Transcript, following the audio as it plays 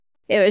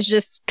it was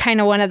just kind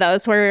of one of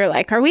those where we were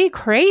like, are we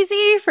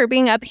crazy for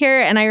being up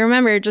here? And I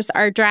remember just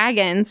our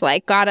dragons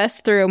like got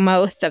us through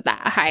most of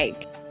that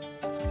hike.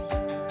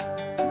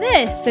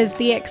 This is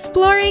the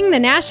Exploring the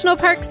National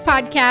Parks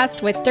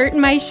podcast with Dirt in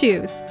My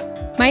Shoes.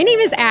 My name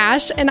is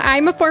Ash, and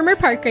I'm a former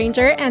park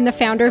ranger and the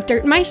founder of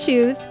Dirt in My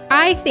Shoes.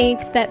 I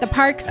think that the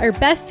parks are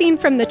best seen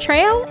from the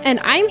trail, and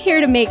I'm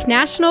here to make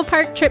national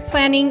park trip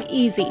planning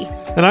easy.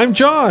 And I'm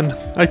John.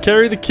 I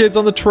carry the kids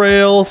on the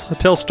trails, I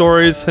tell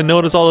stories, and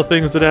notice all the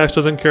things that Ash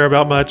doesn't care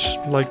about much,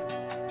 like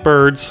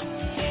birds.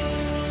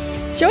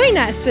 Join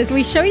us as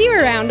we show you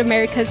around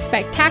America's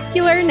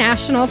spectacular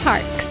national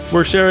parks.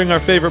 We're sharing our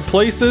favorite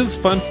places,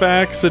 fun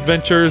facts,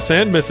 adventures,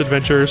 and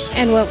misadventures.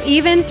 And we'll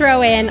even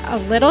throw in a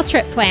little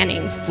trip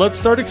planning. Let's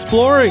start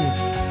exploring.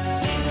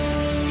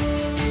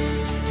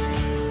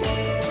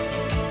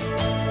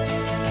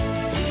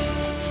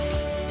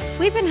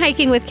 We've been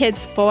hiking with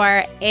kids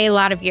for a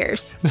lot of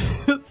years.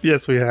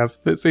 Yes, we have.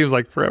 It seems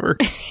like forever.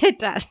 It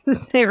does.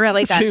 It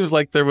really does. It seems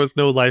like there was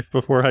no life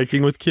before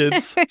hiking with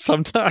kids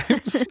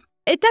sometimes.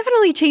 It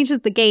definitely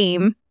changes the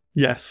game.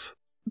 Yes.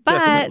 But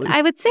definitely.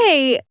 I would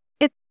say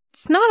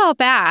it's not all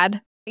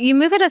bad. You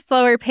move at a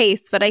slower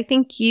pace, but I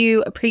think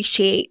you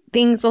appreciate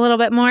things a little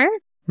bit more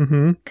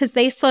because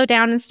they slow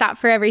down and stop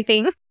for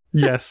everything.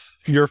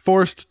 Yes. You're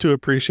forced to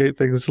appreciate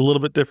things a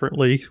little bit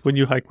differently when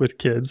you hike with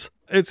kids.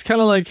 It's kind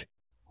of like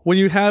when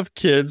you have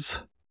kids,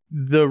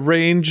 the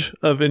range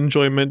of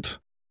enjoyment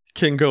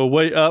can go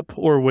way up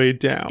or way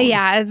down.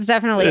 Yeah, it's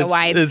definitely a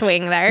wide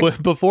swing there.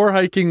 Before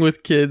hiking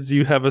with kids,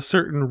 you have a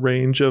certain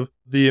range of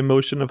the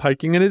emotion of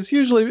hiking, and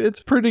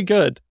it's pretty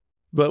good.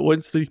 But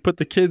once you put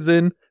the kids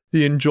in,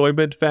 the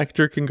enjoyment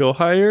factor can go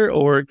higher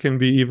or it can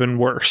be even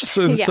worse.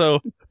 And so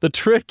the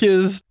trick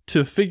is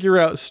to figure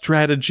out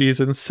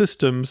strategies and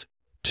systems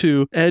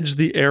to edge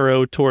the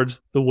arrow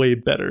towards the way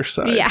better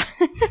side. Yeah.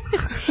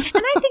 And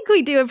I think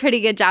we do a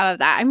pretty good job of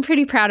that. I'm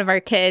pretty proud of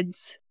our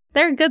kids.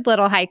 They're good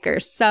little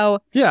hikers. So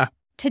yeah.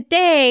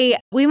 Today,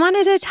 we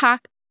wanted to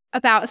talk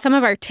about some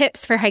of our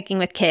tips for hiking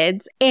with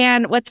kids.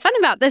 And what's fun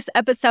about this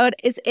episode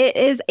is it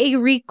is a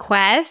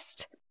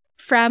request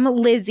from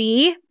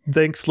Lizzie.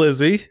 Thanks,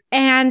 Lizzie.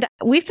 And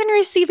we've been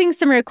receiving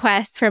some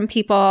requests from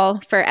people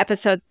for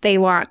episodes they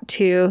want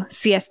to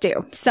see us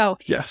do. So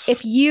yes.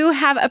 If you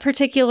have a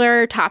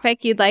particular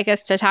topic you'd like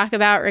us to talk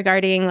about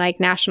regarding like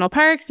national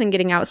parks and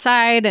getting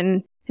outside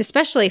and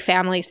especially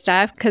family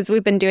stuff, because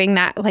we've been doing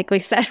that, like we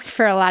said,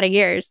 for a lot of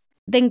years,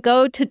 then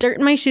go to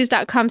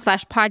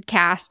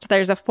dirtinmyshoes.com/podcast.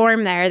 There's a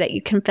form there that you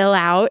can fill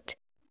out,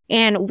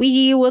 and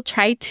we will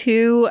try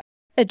to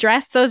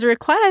address those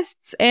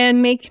requests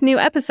and make new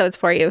episodes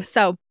for you.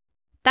 So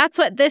that's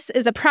what this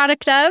is a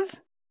product of,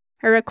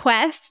 a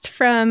request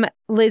from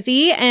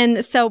Lizzie.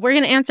 And so we're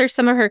going to answer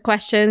some of her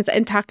questions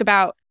and talk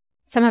about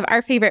some of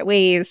our favorite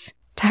ways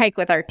to hike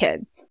with our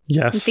kids.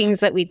 Yes. And things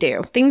that we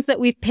do, things that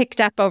we've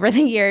picked up over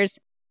the years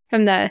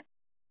from the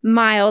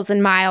miles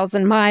and miles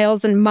and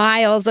miles and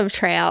miles of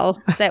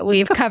trail that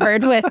we've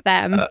covered with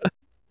them.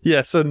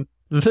 Yes, and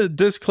the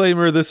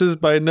disclaimer, this is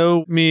by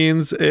no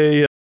means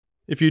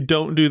if you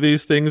don't do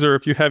these things or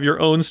if you have your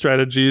own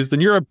strategies,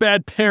 then you're a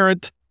bad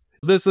parent.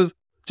 This is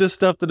just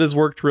stuff that has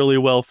worked really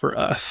well for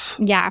us.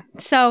 Yeah.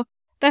 So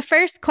the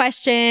first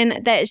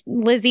question that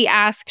Lizzie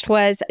asked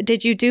was,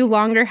 did you do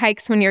longer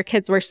hikes when your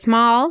kids were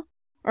small?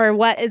 Or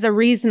what is a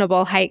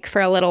reasonable hike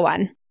for a little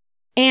one?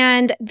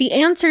 And the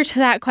answer to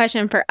that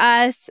question for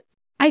us,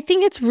 I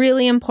think it's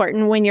really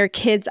important when your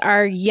kids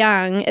are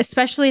young,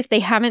 especially if they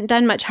haven't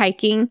done much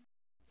hiking,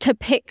 to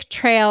pick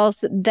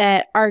trails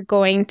that are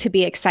going to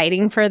be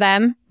exciting for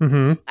them.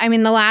 I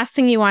mean, the last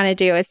thing you want to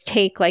do is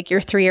take like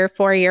your 3 or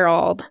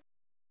 4-year-old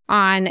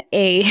on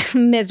a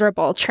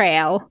miserable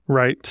trail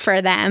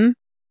for them.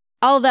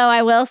 Although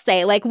I will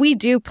say, like, we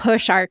do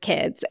push our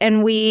kids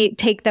and we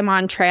take them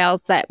on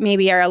trails that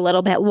maybe are a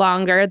little bit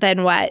longer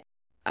than what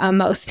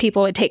most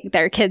people would take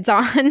their kids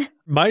on.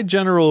 My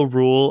general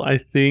rule, I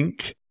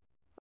think,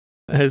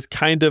 has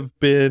kind of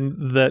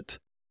been that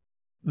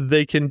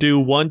they can do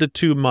 1 to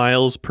 2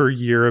 miles per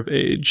year of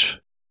age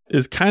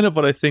is kind of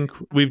what I think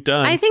we've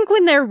done. I think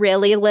when they're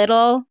really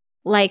little,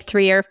 like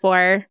 3 or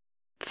 4,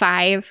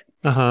 5,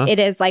 it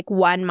is like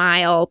 1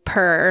 mile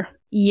per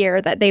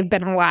year that they've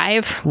been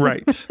alive.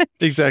 Right.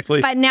 Exactly.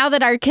 But now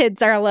that our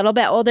kids are a little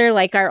bit older,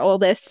 like our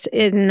oldest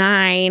is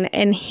 9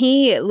 and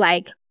he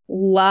like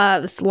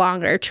loves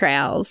longer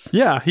trails.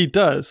 Yeah, he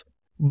does.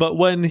 But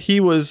when he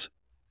was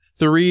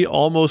 3,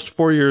 almost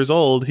 4 years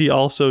old, he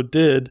also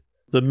did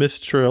the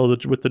mist trail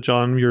with the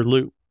John Muir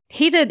Loop.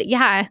 He did.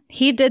 Yeah,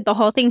 he did the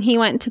whole thing. He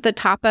went to the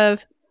top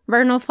of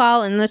Vernal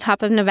Fall and the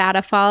top of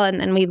Nevada Fall, and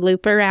then we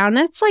loop around.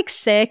 It's like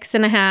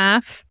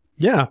 6.5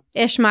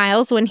 ish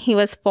miles when he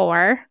was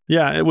 4.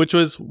 Yeah, which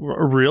was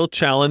real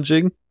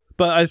challenging.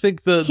 But I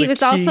think he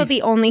was also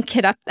the only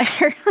kid up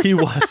there. He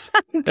was.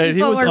 And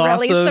he was were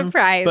awesome, really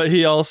surprised. But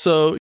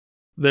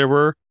there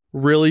were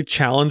really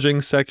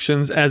challenging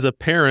sections as a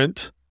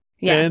parent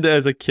and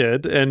as a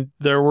kid. And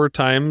there were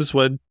times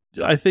when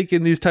I think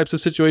in these types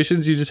of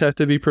situations, you just have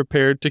to be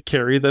prepared to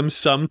carry them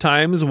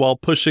sometimes while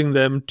pushing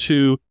them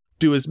to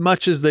do as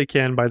much as they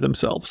can by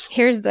themselves.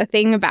 Here's the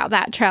thing about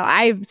that trail.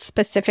 I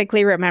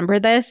specifically remember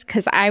this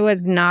because I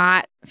was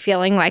not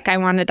feeling like I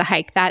wanted to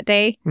hike that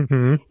day.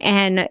 Mm-hmm.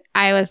 And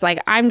I was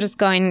like, I'm just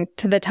going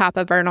to the top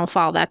of Vernal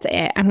Fall. That's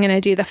it. I'm going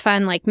to do the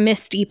fun, like,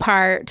 misty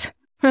part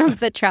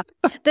of the trail.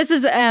 This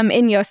is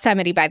in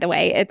Yosemite, by the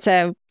way. It's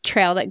a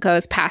trail that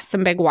goes past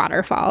some big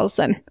waterfalls.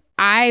 And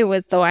I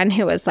was the one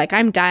who was like,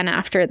 I'm done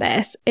after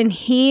this. And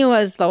he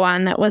was the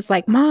one that was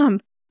like, Mom,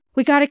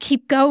 we got to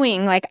keep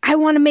going. Like, I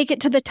want to make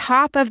it to the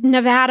top of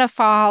Nevada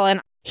Fall.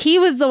 And he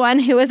was the one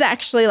who was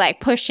actually like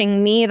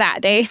pushing me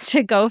that day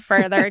to go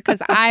further because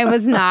I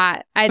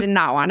did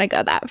not want to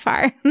go that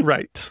far.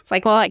 Right. It's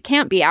like, well, it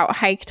can't be out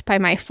hiked by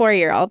my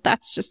 4-year-old.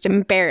 That's just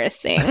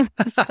embarrassing.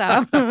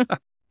 So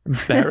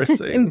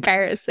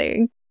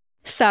embarrassing.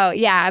 So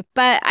yeah,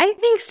 but I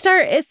think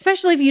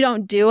especially if you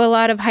don't do a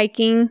lot of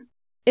hiking,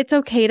 it's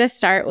okay to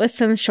start with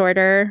some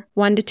shorter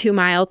 1 to 2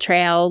 mile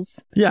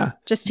trails. Yeah.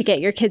 Just to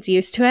get your kids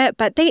used to it.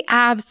 But they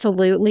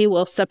absolutely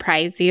will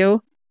surprise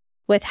you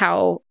with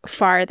how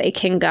far they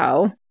can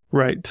go.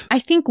 Right. I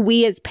think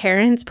we as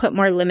parents put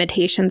more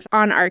limitations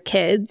on our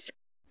kids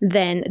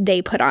than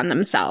they put on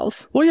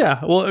themselves. Well, yeah.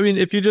 Well, I mean,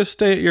 if you just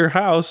stay at your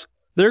house,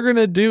 they're going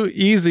to do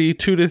easy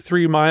 2 to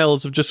 3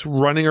 miles of just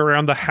running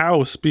around the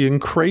house being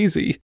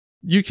crazy.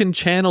 You can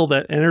channel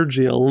that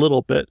energy a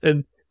little bit.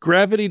 And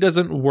gravity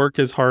doesn't work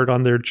as hard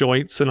on their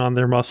joints and on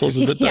their muscles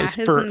as it does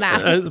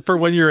for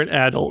when you're an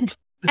adult.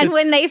 And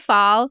when they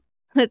fall,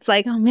 it's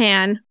like, oh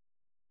man,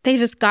 they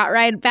just got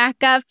right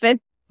back up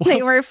and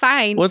they were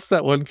fine. What's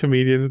that one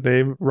comedian's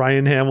name?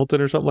 Ryan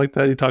Hamilton or something like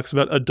that? He talks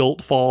about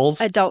adult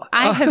falls.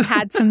 I have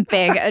had some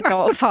big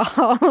adult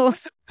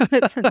falls.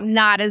 It's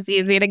not as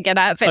easy to get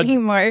up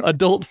anymore.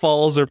 Adult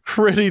falls are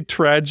pretty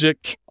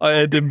tragic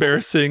and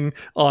embarrassing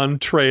on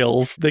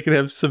trails. They can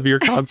have severe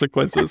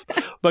consequences.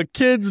 But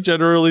kids,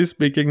 generally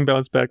speaking,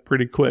 bounce back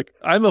pretty quick.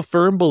 I'm a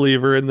firm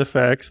believer in the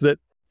fact that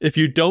if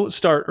you don't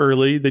start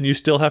early, then you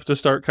still have to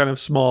start kind of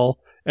small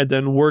and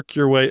then work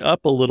your way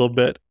up a little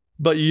bit.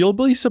 But you'll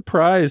be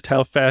surprised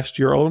how fast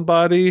your own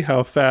body,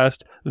 how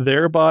fast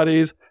their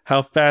bodies,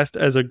 how fast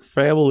as a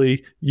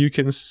family you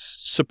can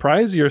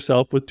surprise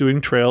yourself with doing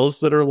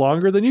trails that are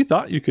longer than you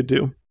thought you could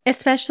do.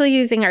 Especially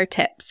using our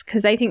tips,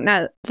 because I think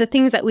that the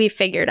things that we've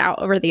figured out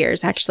over the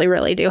years actually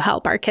really do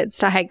help our kids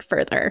to hike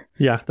further.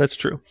 Yeah, that's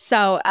true.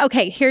 So,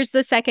 okay, here's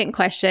the second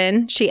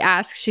question she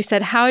asked. She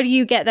said, how do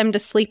you get them to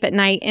sleep at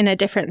night in a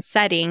different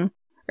setting?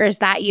 Or is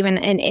that even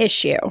an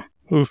issue?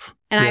 Oof.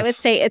 And yes. I would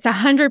say it's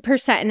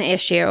 100% an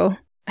issue.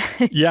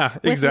 Yeah,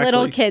 exactly. With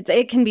little kids,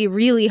 it can be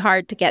really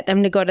hard to get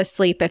them to go to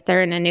sleep if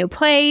they're in a new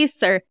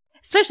place, or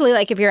especially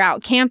like if you're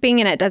out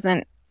camping and it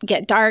doesn't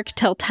get dark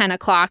till 10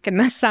 o'clock in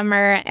the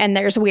summer and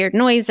there's weird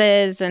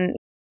noises and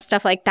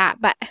stuff like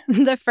that. But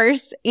the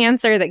first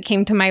answer that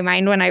came to my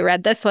mind when I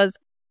read this was,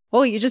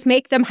 oh, you just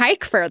make them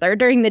hike further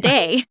during the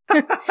day.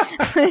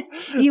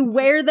 You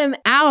wear them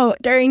out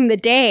during the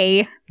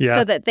day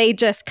so that they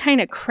just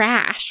kind of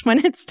crash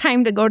when it's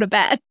time to go to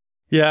bed.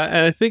 Yeah,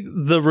 and I think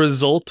the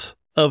result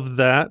of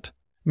that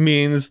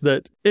means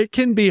that it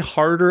can be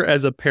harder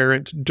as a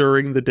parent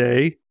during the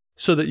day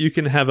so that you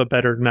can have a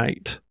better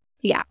night.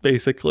 Yeah.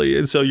 Basically.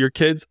 And so your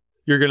kids,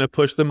 you're going to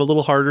push them a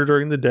little harder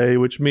during the day,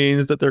 which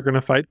means that they're going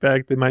to fight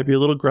back. They might be a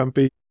little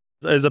grumpy.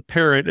 As a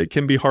parent, it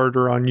can be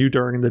harder on you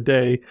during the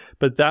day.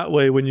 But that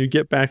way, when you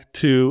get back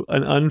to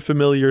an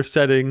unfamiliar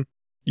setting,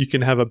 you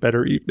can have a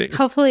better evening.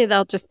 Hopefully,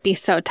 they'll just be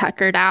so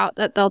tuckered out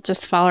that they'll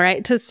just fall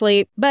right to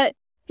sleep. But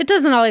it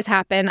doesn't always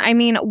happen. I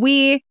mean,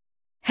 we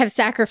have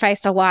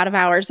sacrificed a lot of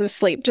hours of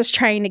sleep just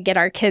trying to get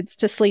our kids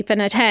to sleep in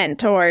a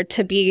tent or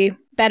to be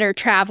better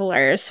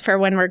travelers for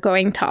when we're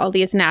going to all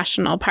these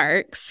national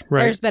parks.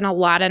 Right. There's been a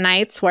lot of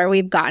nights where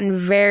we've gotten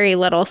very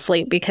little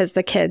sleep because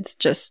the kids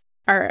just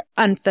are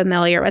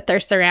unfamiliar with their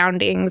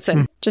surroundings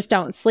and just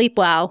don't sleep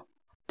well.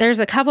 There's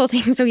a couple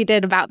things we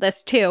did about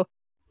this too.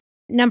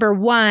 Number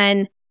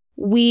one,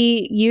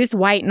 we use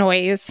white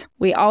noise.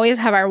 We always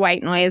have our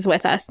white noise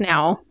with us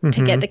now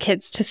to get the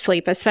kids to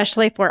sleep,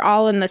 especially if we're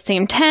all in the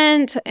same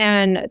tent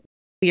and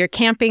you're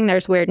camping,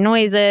 there's weird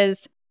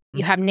noises.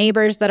 You have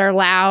neighbors that are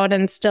loud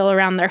and still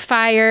around their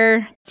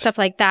fire, stuff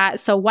like that.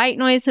 So white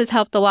noise has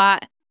helped a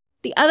lot.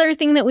 The other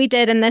thing that we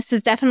did, and this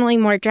is definitely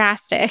more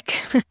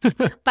drastic,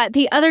 but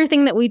the other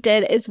thing that we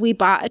did is we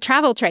bought a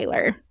travel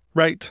trailer.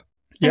 Right.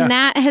 Yeah. And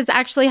that has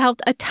actually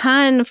helped a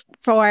ton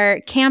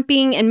for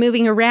camping and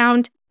moving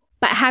around,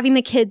 but having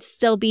the kids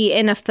still be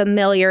in a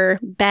familiar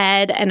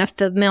bed and a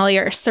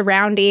familiar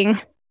surrounding.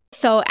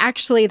 So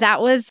actually,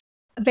 that was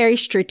a very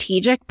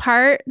strategic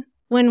part.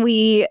 When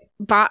we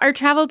bought our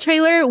travel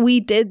trailer, we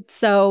did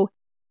so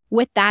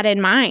with that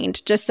in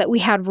mind, just that we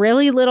had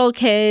really little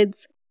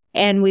kids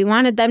and we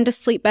wanted them to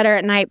sleep better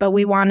at night, but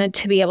we wanted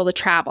to be able to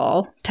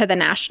travel to the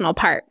national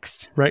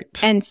parks. Right.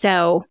 And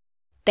so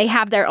they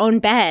have their own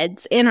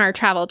beds in our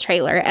travel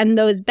trailer, and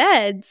those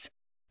beds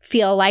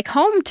feel like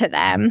home to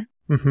them.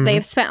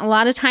 They've spent a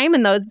lot of time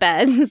in those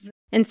beds,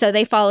 and so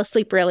they fall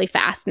asleep really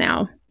fast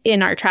now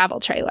in our travel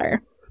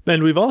trailer.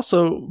 And we've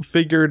also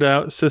figured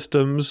out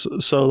systems.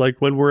 So like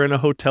when we're in a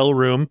hotel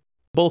room,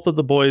 both of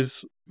the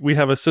boys, we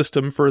have a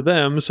system for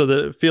them so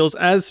that it feels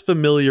as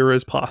familiar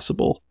as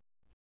possible.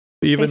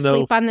 Even they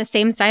sleep on the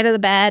same side of the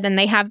bed, and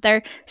they have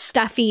their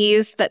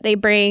stuffies that they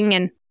bring,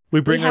 and we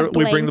bring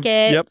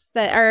blankets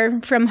that are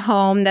from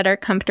home that are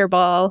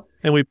comfortable.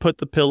 And we put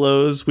the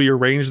pillows, we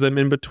arrange them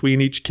in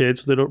between each kid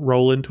so they don't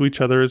roll into each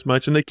other as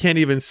much, and they can't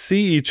even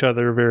see each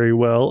other very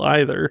well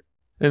either.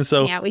 And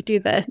so yeah, we do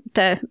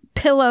the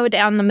pillow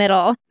down the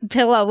middle,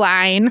 pillow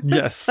line.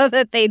 Yes. So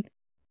that they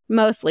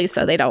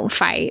don't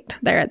fight.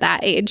 They're at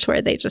that age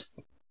where they just,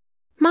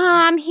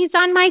 Mom, he's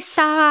on my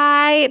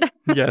side.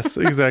 Yes,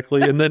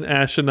 exactly. And then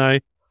Ash and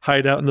I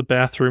hide out in the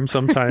bathroom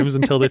sometimes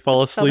until they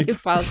fall asleep.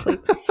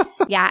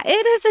 Yeah,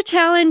 it is a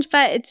challenge,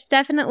 but it's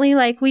definitely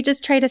like we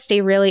just try to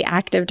stay really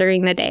active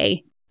during the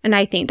day. And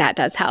I think that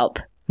does help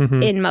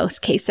in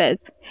most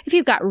cases. If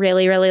you've got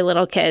really, really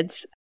little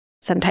kids,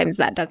 sometimes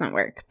that doesn't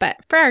work. But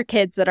for our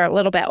kids that are a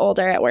little bit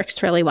older, it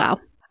works really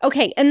well.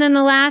 Okay, and then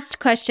the last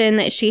question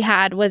that she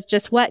had was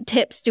just what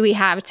tips do we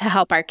have to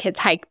help our kids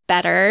hike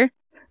better?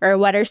 Or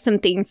what are some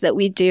things that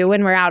we do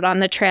when we're out on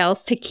the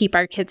trails to keep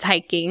our kids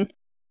hiking?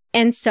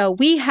 And so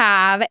we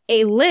have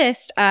a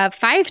list of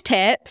 5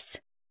 tips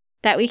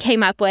that we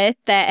came up with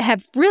that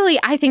have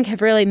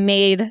really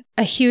made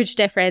a huge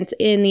difference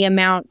in the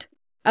amount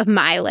of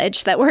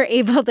mileage that we're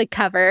able to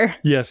cover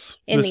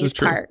in these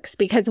parks.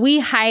 Because we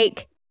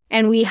hike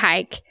and we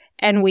hike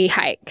and we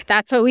hike.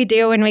 That's what we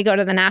do when we go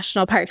to the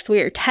national parks. We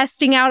are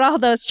testing out all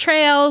those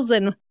trails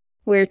and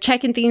we're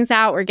checking things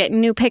out. We're getting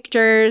new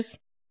pictures.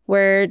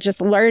 We're just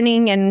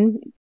learning and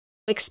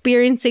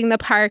experiencing the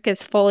park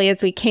as fully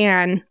as we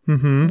can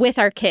with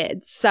our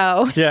kids.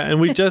 So yeah,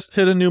 and we just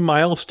hit a new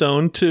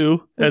milestone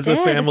too as a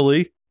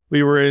family.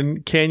 We were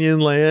in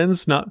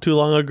Canyonlands not too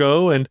long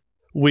ago, and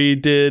we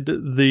did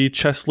the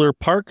Chesler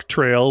Park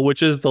Trail,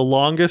 which is the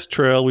longest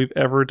trail we've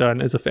ever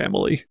done as a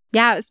family.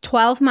 Yeah, it was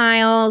 12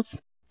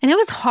 miles, and it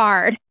was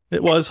hard.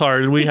 It was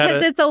hard.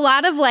 Because it's a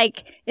lot of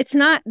it's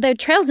not, the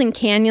trails in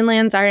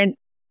Canyonlands aren't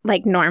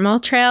like normal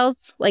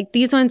trails. Like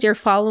these ones, you're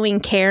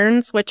following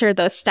cairns, which are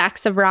those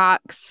stacks of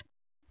rocks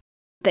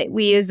that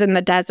we use in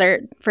the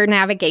desert for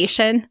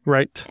navigation.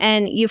 Right.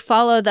 And you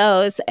follow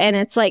those, and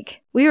it's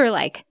like, we were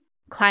like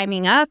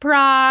climbing up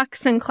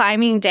rocks and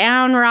climbing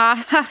down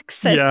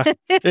rocks. And yeah.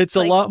 It's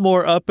a lot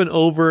more up and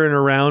over and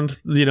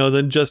around,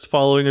 than just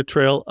following a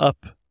trail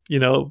up,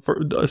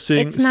 for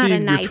seeing it's not seeing a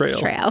nice your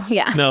trail.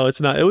 Yeah. No, it's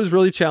not. It was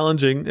really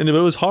challenging, and it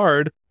was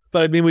hard.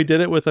 But I mean, we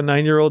did it with a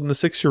 9-year-old and a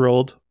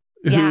 6-year-old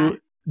who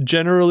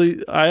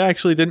generally, I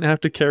actually didn't have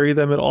to carry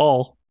them at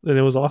all, and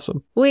it was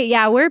awesome.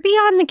 We're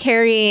beyond the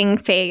carrying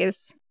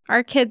phase.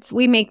 Our kids,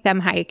 we make them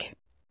hike.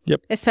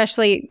 Yep.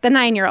 Especially the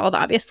 9-year-old,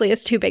 obviously,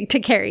 is too big to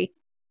carry.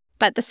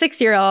 But the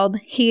 6-year-old,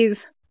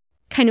 he's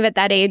kind of at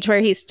that age where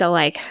he's still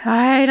like,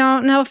 I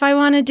don't know if I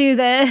want to do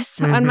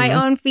this on my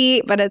own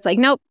feet. But it's like,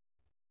 nope,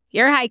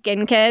 you're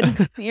hiking,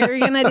 kid. You're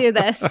going to do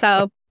this.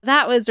 So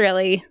that was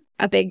really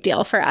a big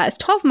deal for us.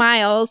 12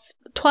 miles,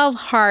 12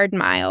 hard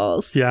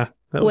miles. Yeah.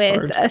 With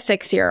hard. A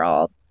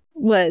 6-year-old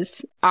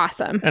was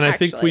awesome. And I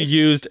think we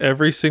used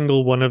every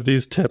single one of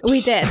these tips.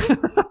 We did.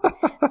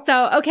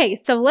 So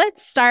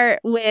let's start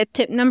with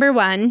tip number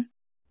 1,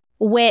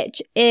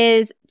 which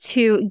is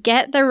to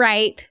get the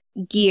right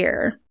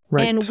gear.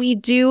 Right. And we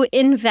do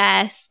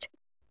invest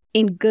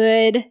in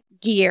good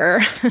gear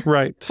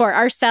for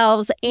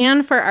ourselves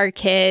and for our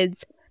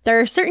kids. There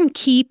are certain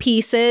key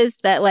pieces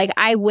that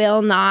I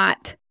will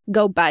not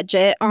go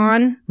budget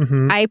on.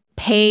 I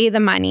pay the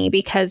money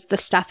because the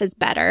stuff is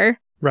better.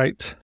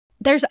 Right.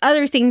 There's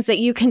other things that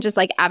you can just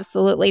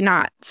absolutely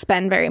not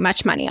spend very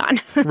much money on.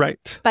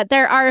 Right. But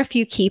there are a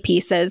few key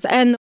pieces.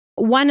 And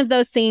one of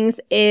those things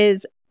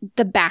is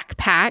the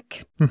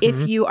backpack.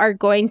 If you are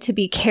going to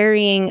be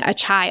carrying a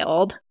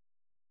child,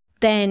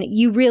 then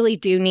you really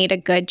do need a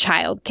good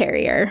child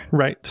carrier.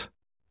 Right.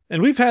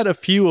 And we've had a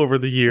few over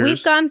the years.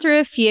 We've gone through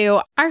a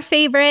few. Our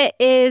favorite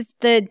is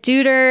the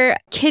Deuter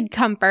Kid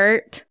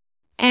Comfort.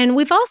 And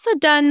we've also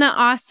done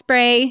the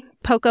Osprey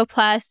Poco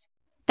Plus.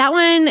 That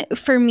one,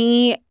 for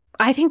me,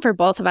 I think for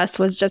both of us,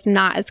 was just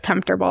not as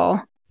comfortable.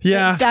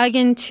 Yeah. It dug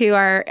into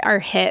our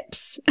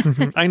hips.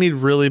 I need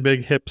really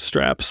big hip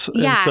straps.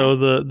 Yeah. And so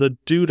the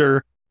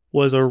Deuter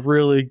was a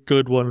really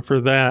good one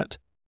for that.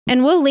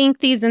 And we'll link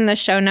these in the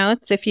show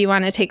notes if you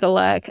want to take a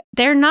look.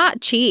 They're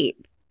not cheap.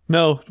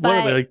 No,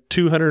 what are they,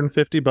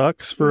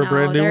 $250 for a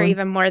brand new one? They're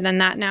even more than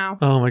that now.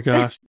 Oh my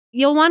gosh.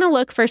 You'll want to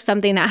look for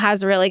something that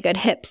has really good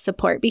hip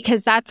support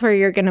because that's where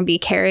you're going to be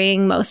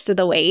carrying most of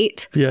the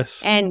weight.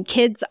 Yes. And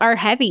kids are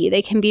heavy.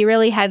 They can be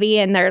really heavy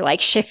and they're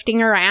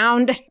shifting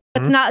around.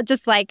 It's not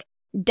just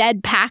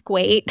dead pack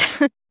weight.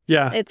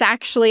 Yeah. It's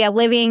actually a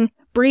living,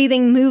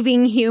 breathing,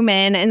 moving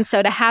human. And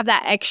so to have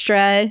that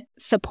extra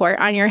support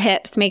on your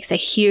hips makes a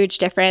huge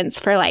difference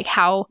for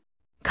how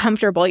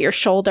comfortable your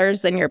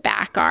shoulders and your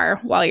back are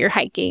while you're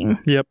hiking.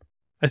 Yep.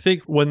 I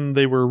think when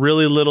they were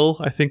really little,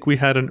 I think we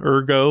had an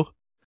Ergo.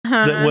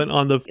 that went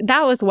on the...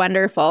 That was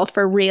wonderful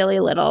for really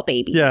little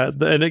babies. Yeah,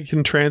 and it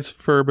can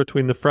transfer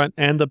between the front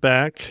and the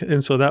back.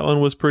 And so that one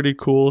was pretty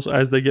cool. So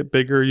as they get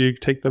bigger, you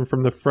take them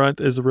from the front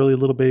as a really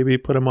little baby,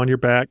 put them on your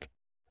back.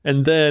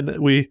 And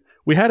then we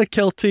had a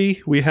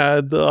Keltie, we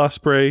had the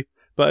Osprey,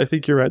 but I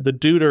think you're right. The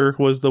Deuter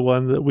was the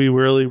one that we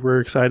really were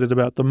excited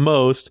about the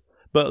most.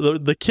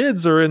 But the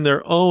kids are in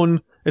their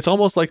own... It's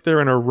almost like they're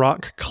in a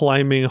rock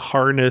climbing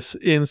harness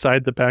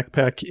inside the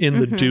backpack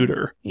in the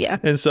Deuter. Yeah.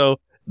 And so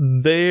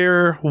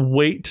their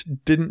weight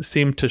didn't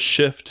seem to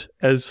shift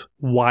as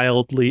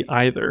wildly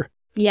either.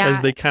 Yeah.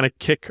 As they kind of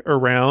kick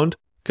around.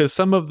 Because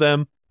some of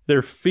them,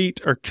 their feet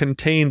are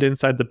contained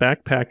inside the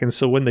backpack. And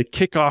so when they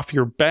kick off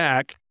your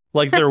back,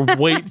 like their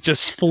weight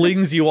just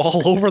flings you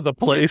all over the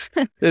place.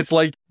 It's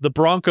like the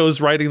Broncos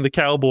riding the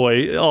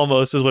cowboy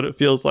almost is what it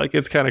feels like.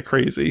 It's kind of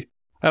crazy.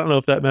 I don't know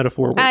if that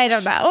metaphor works. I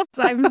don't know.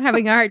 I'm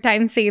having a hard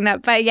time seeing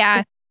that. But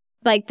yeah,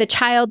 like the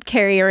child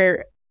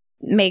carrier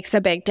makes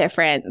a big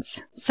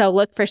difference. So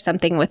look for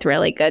something with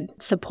really good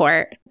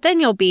support. Then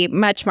you'll be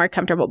much more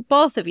comfortable.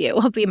 Both of you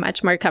will be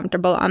much more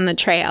comfortable on the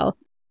trail.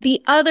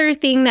 The other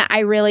thing that I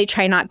really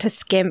try not to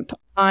skimp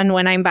on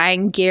when I'm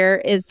buying gear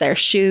is their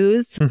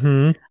shoes.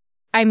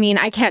 I mean,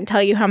 I can't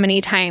tell you how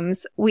many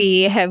times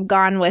we have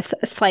gone with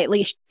a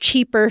slightly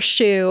cheaper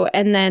shoe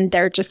and then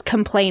they're just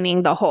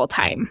complaining the whole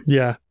time.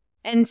 Yeah.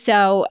 And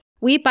so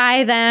we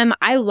buy them.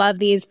 I love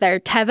these. They're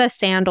Teva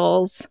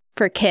sandals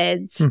for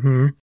kids.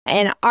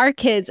 And our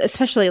kids,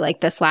 especially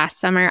like this last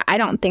summer, I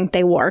don't think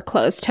they wore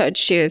closed-toed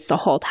shoes the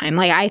whole time.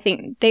 Like, I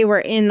think they were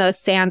in those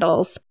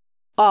sandals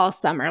all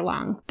summer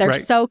long. They're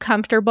so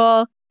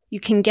comfortable. You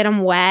can get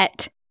them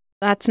wet.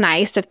 That's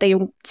nice. If they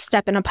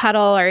step in a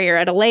puddle or you're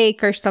at a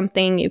lake or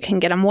something, you can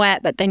get them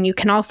wet, but then you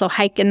can also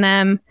hike in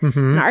them.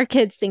 And our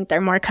kids think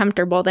they're more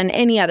comfortable than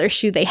any other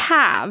shoe they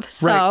have.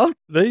 So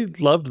they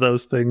loved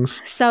those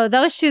things. So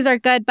those shoes are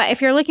good. But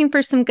if you're looking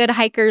for some good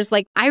hikers,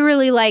 like I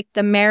really like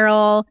the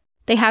Merrell.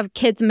 They have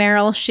kids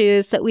Merrell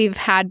shoes that we've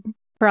had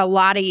for a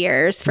lot of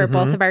years for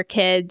both of our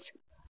kids.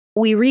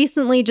 We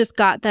recently just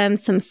got them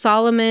some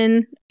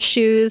Salomon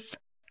shoes,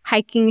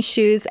 hiking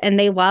shoes, and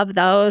they love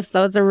those.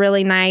 Those are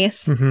really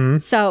nice.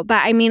 So,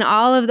 but I mean,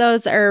 all of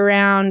those are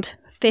around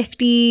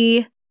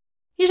 50,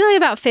 usually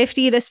about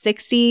 50 to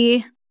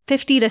 60,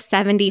 $50 to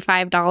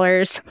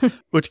 $75.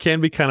 Which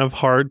can be kind of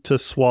hard to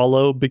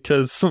swallow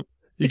because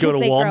you go to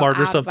Walmart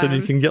or something,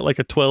 you can get like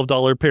a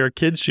 $12 pair of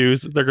kids'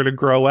 shoes. They're going to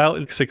grow out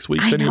in 6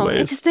 weeks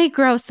anyways. Because they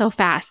grow so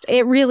fast.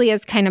 It really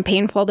is kind of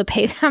painful to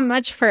pay that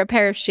much for a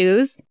pair of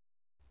shoes.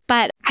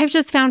 But I've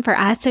just found for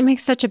us, it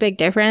makes such a big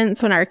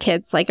difference when our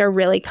kids like are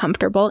really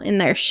comfortable in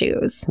their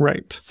shoes.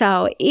 Right.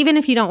 So even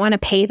if you don't want to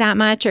pay that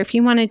much, or if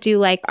you want to do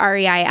like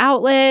REI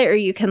Outlet, or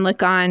you can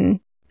look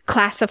on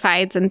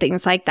classifieds and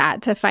things like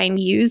that to find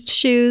used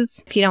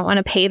shoes if you don't want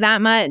to pay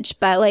that much.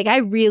 But like I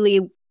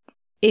really,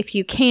 if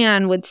you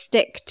can, would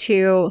stick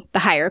to the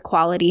higher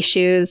quality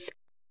shoes.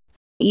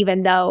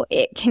 Even though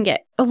it can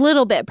get a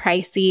little bit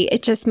pricey,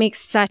 it just makes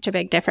such a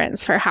big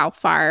difference for how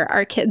far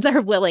our kids are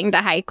willing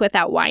to hike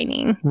without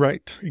whining.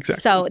 Right,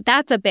 exactly. So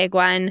that's a big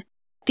one.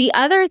 The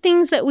other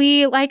things that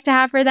we like to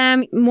have for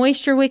them,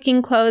 moisture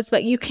wicking clothes,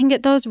 but you can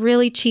get those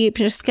really cheap.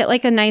 Just get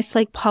like a nice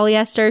like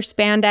polyester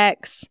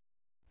spandex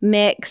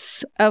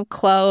mix of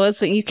clothes,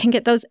 but you can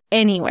get those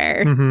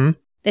anywhere.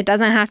 It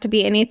doesn't have to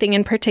be anything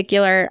in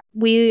particular.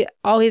 We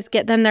always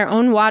get them their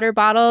own water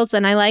bottles,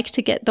 and I like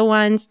to get the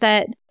ones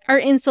that are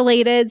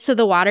insulated so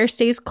the water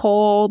stays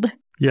cold.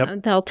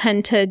 Yep. They'll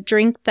tend to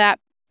drink that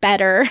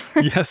better.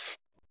 Yes.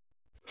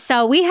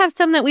 So we have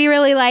some that we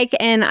really like,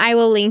 and I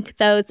will link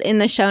those in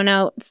the show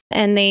notes.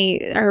 And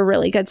they are a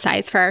really good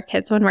size for our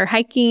kids when we're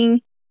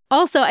hiking.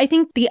 Also, I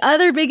think the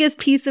other biggest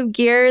piece of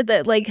gear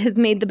that like has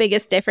made the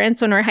biggest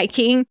difference when we're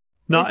hiking,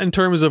 not in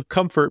terms of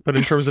comfort, but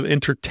in terms of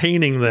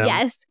entertaining them.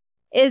 Yes,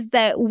 is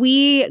that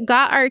we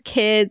got our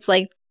kids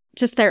like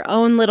just their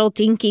own little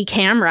dinky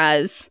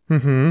cameras.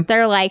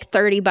 They're like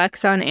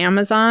 $30 on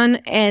Amazon.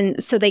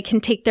 And so they can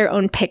take their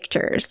own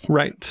pictures.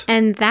 Right.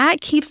 And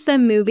that keeps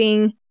them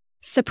moving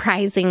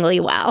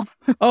surprisingly well.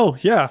 Oh,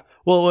 yeah.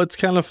 Well, what's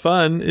kind of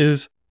fun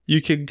is you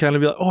can kind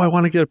of be like, oh, I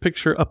want to get a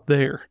picture up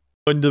there.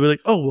 And they'll be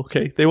like, oh,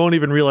 okay. They won't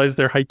even realize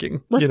they're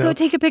hiking. Let's go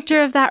take a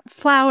picture of that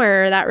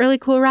flower, or that really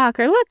cool rock,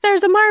 or look,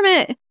 there's a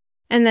marmot.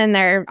 And then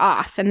they're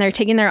off and they're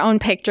taking their own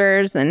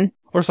pictures. And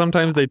or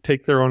sometimes they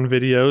take their own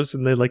videos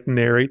and they like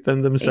narrate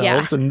them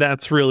themselves. And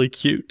that's really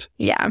cute.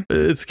 Yeah.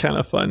 It's kind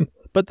of fun.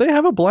 But they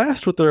have a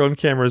blast with their own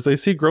cameras. They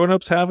see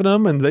grown-ups having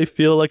them and they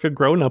feel like a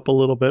grown-up a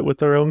little bit with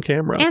their own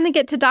camera. And they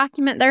get to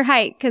document their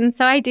hike. And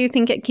so I do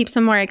think it keeps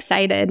them more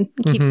excited,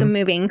 keeps them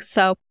moving.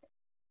 So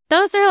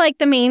those are like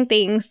the main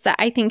things that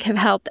I think have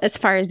helped as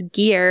far as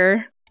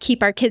gear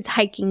keep our kids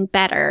hiking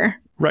better.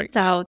 Right.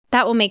 So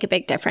that will make a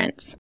big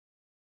difference.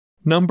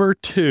 Number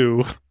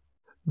 2.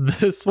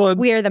 This one.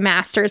 We are the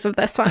masters of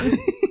this one.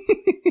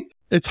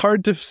 It's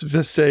hard to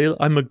say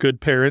I'm a good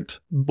parent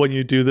when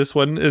you do this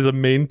one as a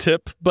main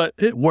tip, but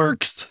it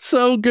works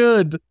so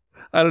good.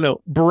 I don't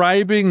know.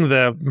 Bribing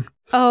them.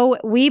 Oh,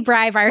 we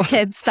bribe our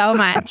kids so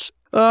much.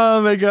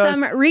 Oh my gosh.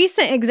 Some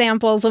recent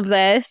examples of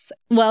this.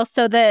 Well,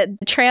 so the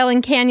trail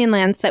in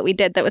Canyonlands that we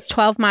did that was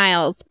 12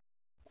 miles,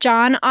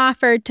 John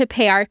offered to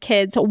pay our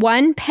kids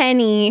 1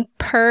 penny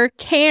per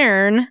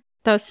cairn,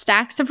 those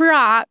stacks of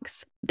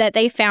rocks that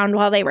they found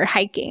while they were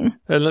hiking.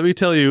 And let me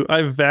tell you,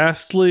 I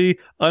vastly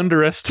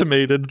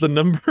underestimated the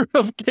number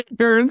of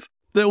cairns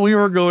that we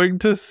were going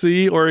to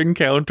see or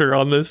encounter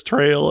on this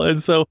trail.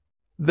 And so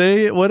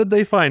what did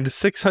they find?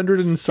 600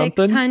 and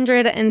something?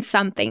 600 and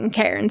something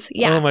cairns.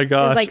 Yeah. Oh my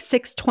gosh. It was like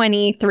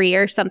 623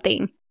 or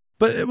something.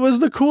 But it was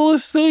the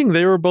coolest thing.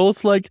 They were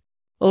both like,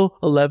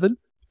 11,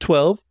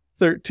 12,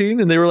 13,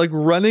 and they were like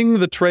running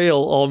the trail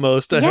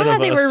almost ahead of us. Yeah,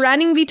 they were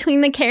running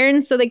between the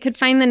cairns so they could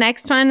find the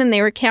next one, and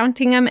they were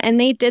counting them, and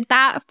they did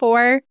that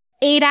for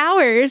 8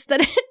 hours that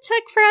it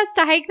took for us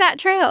to hike that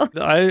trail.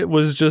 I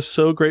was just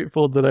so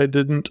grateful that I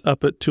didn't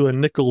up it to a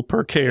nickel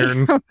per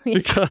cairn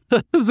because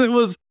it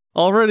was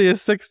already a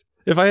 $6.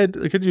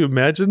 Could you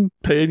imagine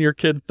paying your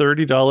kid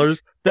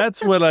 $30?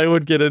 That's when I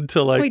would get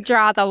into like... We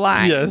draw the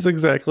line. Yes,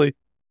 exactly.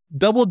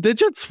 Double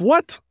digits?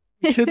 What?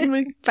 You kidding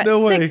me? But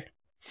no way.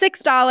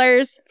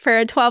 $6 for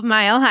a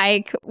 12-mile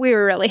hike. We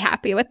were really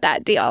happy with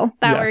that deal.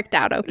 That worked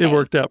out okay. It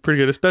worked out pretty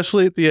good,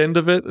 especially at the end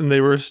of it, and they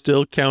were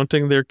still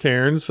counting their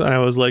cairns. And I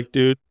was like,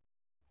 dude,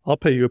 I'll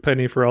pay you a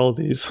penny for all of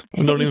these.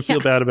 I don't even feel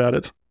bad about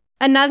it.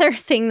 Another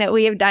thing that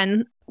we have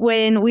done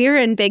when we were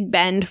in Big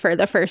Bend for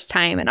the first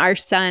time, and our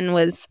son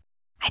was,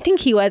 I think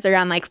he was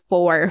around like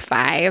 4 or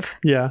 5.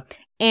 Yeah.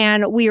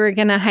 And we were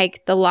going to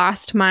hike the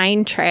Lost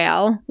Mine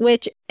Trail,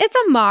 which it's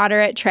a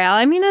moderate trail.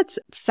 I mean, it's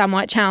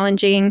somewhat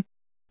challenging,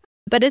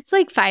 but it's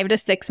like 5 to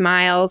 6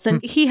 miles.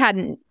 And he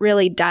hadn't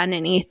really done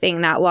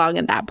anything that long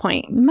at that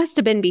point. It must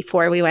have been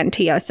before we went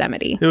to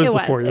Yosemite. It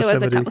was before Yosemite. It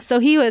was a couple. So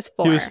he was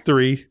 4. He was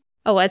 3.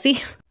 Oh, was he?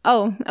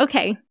 Oh,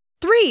 okay.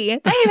 3. Hey,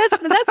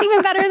 that's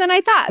even better than I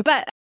thought.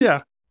 But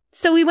yeah.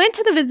 So we went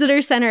to the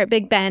visitor center at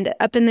Big Bend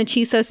up in the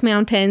Chisos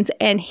Mountains,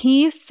 and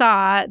he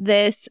saw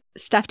this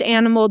stuffed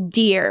animal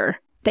deer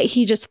that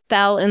he just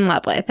fell in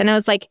love with. And it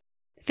was like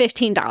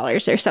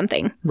 $15 or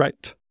something.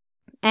 Right.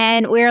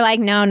 And we were like,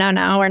 no,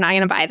 we're not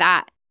going to buy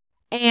that.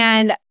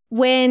 And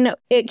when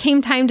it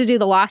came time to do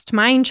the Lost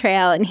Mine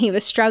Trail and he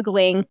was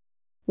struggling,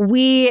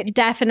 we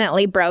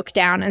definitely broke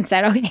down and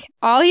said, okay,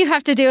 all you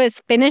have to do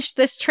is finish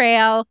this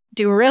trail,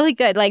 do really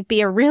good, like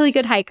be a really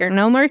good hiker,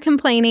 no more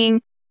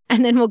complaining.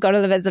 And then we'll go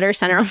to the visitor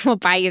center and we'll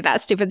buy you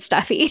that stupid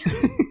stuffy.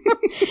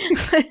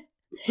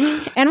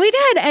 And we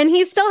did. And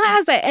he still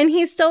has it. And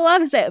he still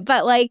loves it.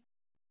 But like,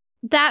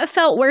 that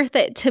felt worth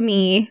it to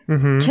me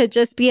to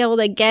just be able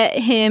to get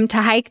him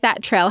to hike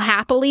that trail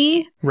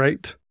happily.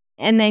 Right.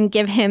 And then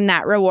give him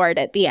that reward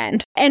at the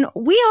end. And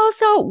we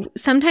also,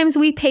 sometimes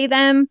we pay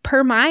them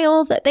per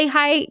mile that they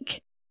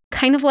hike,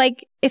 kind of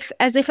like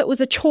as if it was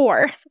a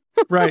chore.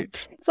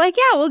 Right. It's like,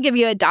 yeah, we'll give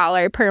you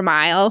 $1 per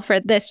mile for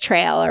this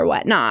trail or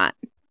whatnot.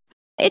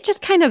 It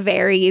just kind of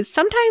varies.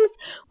 Sometimes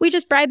we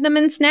just bribe them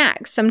in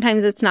snacks.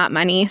 Sometimes it's not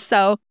money.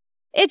 So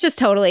it just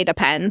totally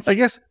depends. I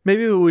guess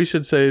maybe what we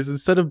should say is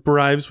instead of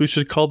bribes, we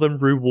should call them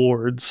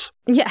rewards.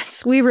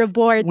 Yes, we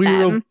reward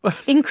them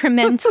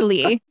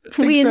incrementally.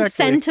 Exactly. We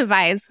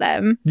incentivize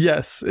them.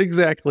 Yes,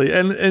 exactly.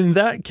 And in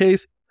that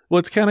case,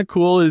 what's kind of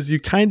cool is you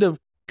kind of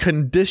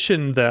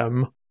condition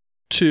them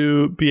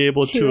to be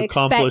able to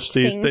accomplish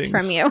these things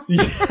from you.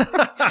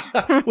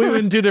 We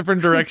went in 2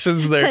 different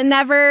directions there. To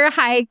never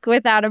hike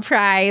without a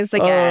prize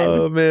again.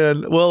 Oh,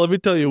 man. Well, let me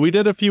tell you, we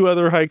did a few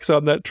other hikes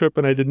on that trip,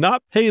 and I did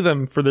not pay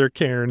them for their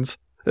cairns.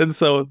 And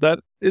so that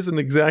isn't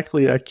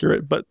exactly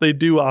accurate, but they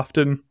do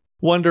often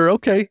wonder,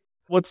 okay,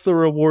 what's the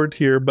reward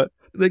here? But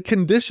it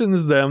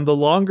conditions them. The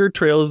longer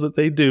trails that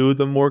they do,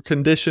 the more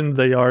conditioned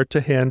they are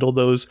to handle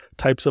those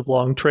types of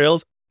long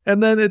trails.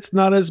 And then it's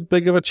not as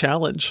big of a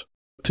challenge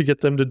to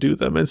get them to do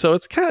them. And so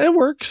it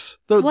works.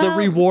 The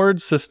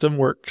reward system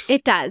works.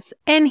 It does.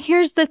 And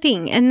here's the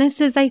thing. And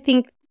this is, I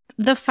think,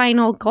 the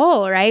final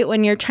goal, right?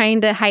 When you're trying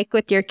to hike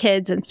with your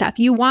kids and stuff,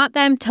 you want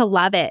them to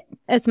love it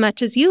as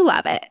much as you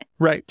love it.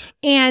 Right.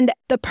 And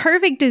the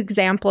perfect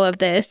example of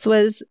this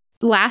was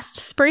last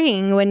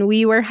spring when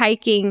we were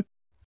hiking.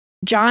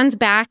 John's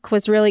back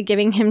was really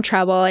giving him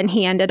trouble, and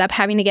he ended up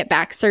having to get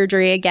back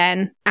surgery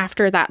again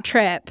after that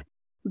trip.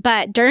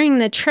 But during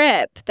the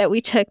trip that we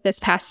took this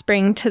past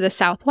spring to the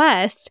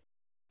Southwest,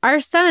 our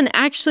son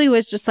actually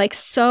was just like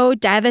so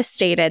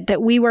devastated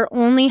that we were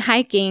only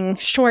hiking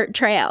short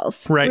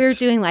trails. Right. We were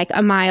doing like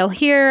a mile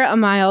here, a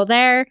mile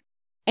there.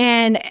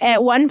 And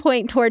at one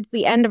point towards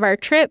the end of our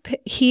trip,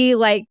 he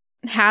like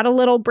had a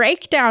little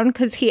breakdown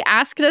because he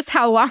asked us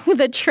how long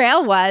the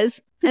trail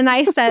was. And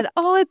I said,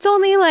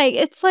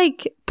 it's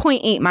like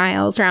 0.8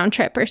 miles round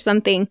trip or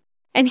something.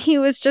 And he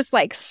was just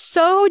like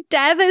so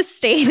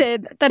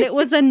devastated that it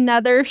was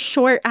another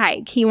short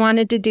hike. He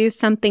wanted to do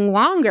something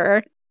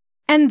longer.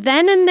 And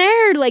then and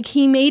there, like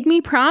he made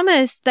me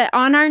promise that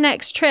on our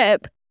next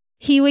trip,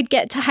 he would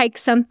get to hike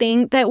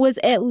something that was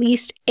at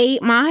least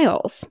 8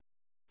 miles.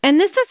 And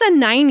this is a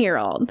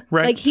 9-year-old.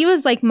 Right. Like he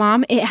was like,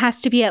 Mom, it has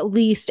to be at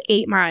least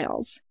 8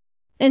 miles.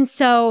 And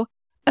so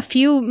a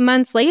few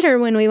months later,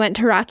 when we went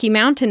to Rocky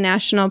Mountain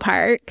National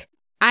Park,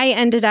 I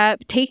ended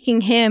up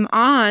taking him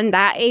on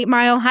that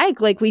 8-mile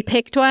hike. Like, we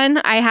picked one.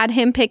 I had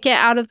him pick it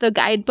out of the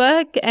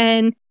guidebook,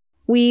 and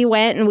we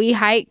went and we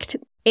hiked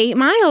 8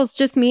 miles,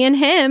 just me and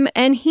him.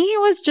 And he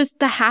was just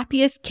the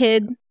happiest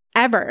kid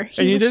ever.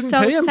 And you didn't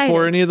pay him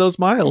for any of those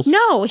miles.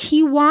 No,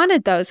 he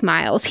wanted those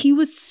miles. He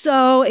was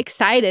so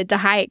excited to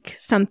hike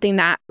something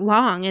that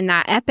long and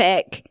that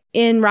epic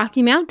in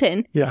Rocky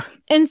Mountain. Yeah.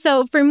 And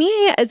so for me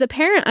as a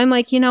parent, I'm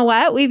like, you know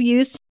what? We've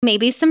used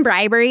maybe some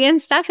bribery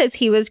and stuff as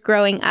he was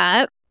growing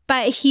up.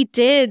 But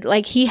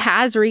he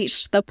has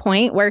reached the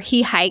point where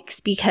he hikes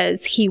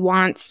because he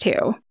wants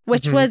to,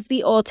 which was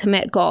the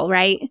ultimate goal,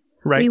 right?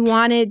 Right. We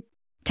wanted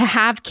to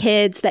have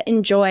kids that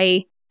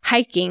enjoy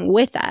hiking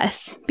with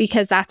us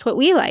because that's what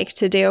we like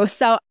to do.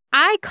 So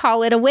I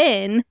call it a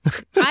win.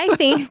 I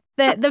think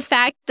that the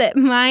fact that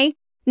my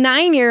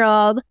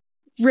 9-year-old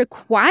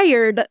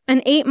required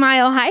an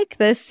 8-mile hike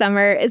this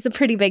summer is a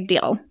pretty big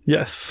deal.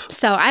 Yes.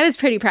 So I was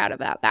pretty proud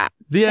about that.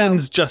 The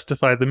ends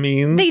justify the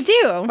means. They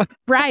do.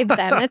 Bribe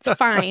them. It's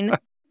fine.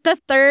 The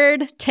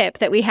third tip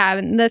that we have,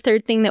 and the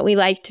third thing that we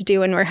like to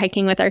do when we're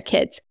hiking with our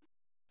kids,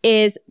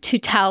 is to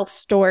tell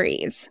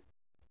stories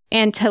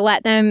and to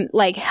let them,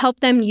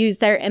 help them use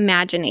their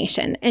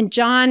imagination. And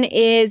John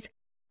is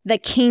the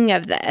king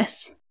of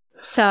this.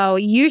 So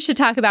you should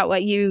talk about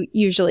what you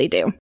usually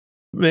do.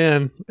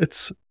 Man,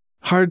 it's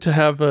hard to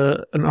have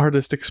an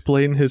artist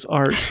explain his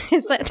art.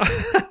 Is it?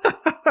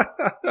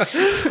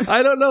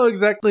 I don't know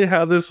exactly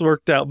how this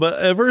worked out, but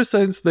ever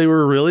since they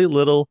were really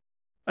little,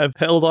 I've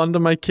held onto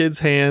my kids'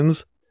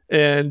 hands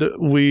and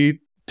we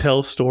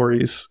tell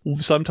stories.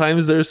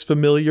 Sometimes there's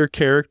familiar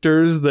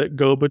characters that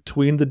go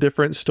between the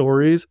different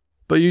stories,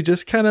 but you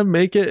just kind of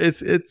make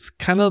it. It's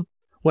kind of,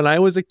 when I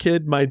was a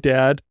kid, my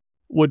dad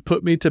would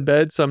put me to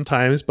bed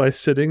sometimes by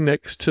sitting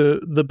next to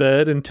the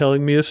bed and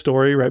telling me a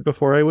story right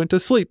before I went to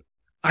sleep.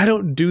 I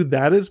don't do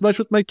that as much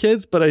with my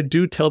kids, but I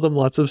do tell them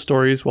lots of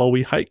stories while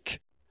we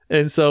hike.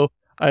 And so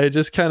I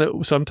just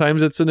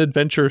sometimes it's an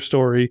adventure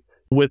story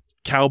with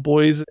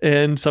cowboys,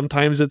 and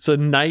sometimes it's a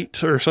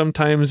knight, or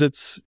sometimes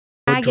it's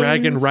a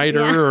dragon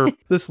rider. Yeah. Or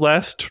this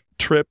last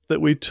trip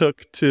that we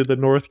took to the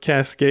North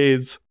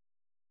Cascades,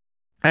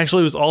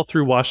 actually it was all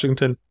through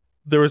Washington.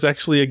 There was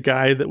actually a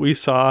guy that we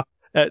saw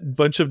at a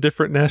bunch of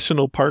different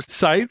national park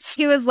sites.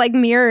 He was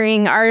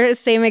mirroring our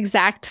same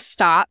exact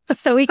stop,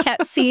 so we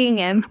kept seeing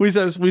him. We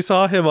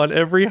saw him on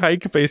every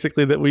hike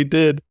basically that we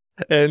did,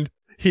 and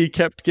he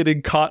kept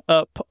getting caught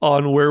up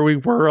on where we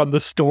were on the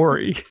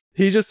story.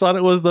 He just thought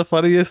it was the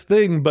funniest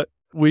thing, but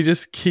we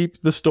just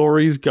keep the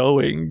stories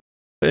going.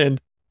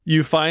 And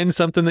you find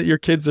something that your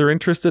kids are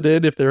interested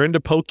in. If they're into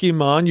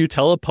Pokemon, you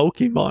tell a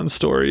Pokemon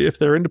story. If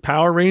they're into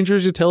Power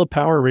Rangers, you tell a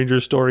Power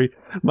Ranger story.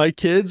 My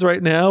kids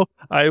right now,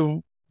 I've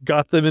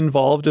got them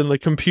involved in the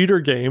computer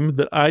game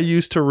that I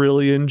used to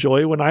really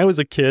enjoy when I was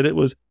a kid. It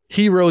was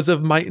Heroes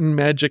of Might and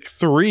Magic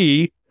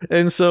 3.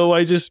 And so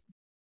I just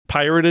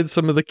pirated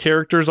some of the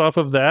characters off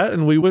of that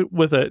and we went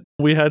with it.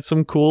 We had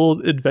some cool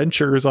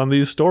adventures on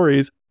these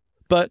stories.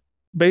 But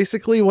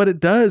basically what it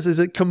does is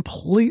it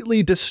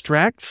completely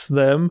distracts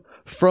them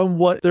from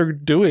what they're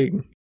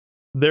doing.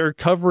 They're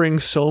covering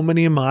so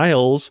many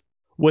miles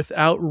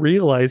without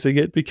realizing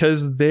it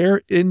because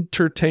they're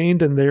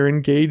entertained and they're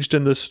engaged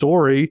in the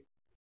story.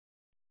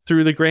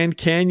 Through the Grand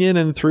Canyon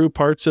and through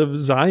parts of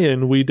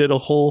Zion, we did a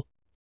whole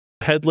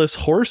Headless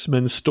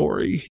Horseman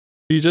story.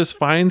 You just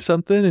find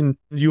something and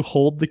you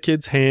hold the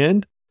kid's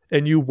hand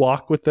and you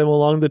walk with them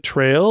along the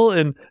trail,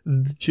 and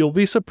you'll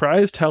be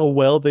surprised how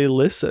well they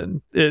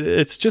listen.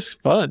 It's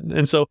just fun.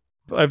 And so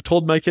I've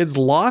told my kids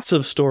lots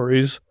of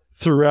stories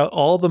throughout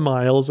all the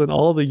miles and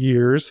all the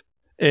years.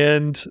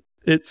 And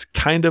it's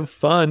kind of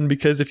fun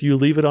because if you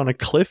leave it on a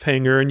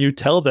cliffhanger and you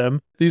tell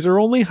them these are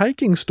only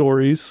hiking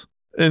stories,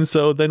 and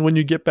so then when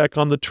you get back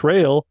on the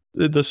trail,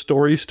 the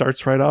story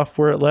starts right off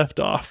where it left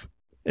off.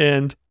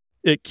 And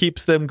it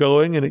keeps them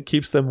going and it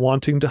keeps them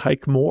wanting to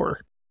hike more.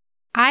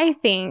 I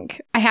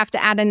think I have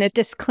to add in a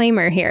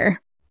disclaimer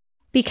here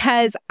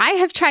because I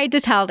have tried to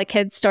tell the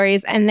kids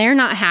stories and they're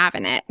not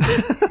having it.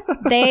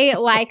 They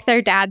like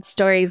their dad's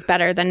stories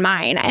better than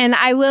mine. And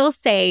I will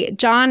say,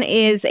 John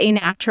is a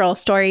natural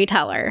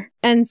storyteller.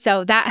 And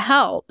so that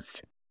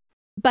helps.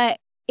 But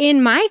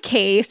in my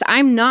case,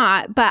 I'm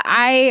not. But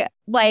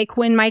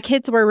when my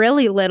kids were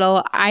really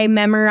little, I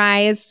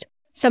memorized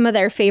some of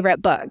their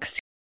favorite books.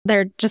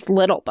 They're just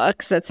little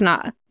books. It's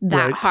not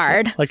that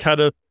hard. Like how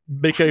to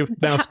make a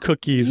mouse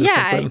cookies or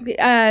something.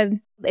 Yeah.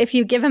 If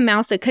you give a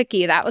mouse a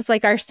cookie, that was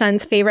our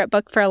son's favorite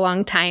book for a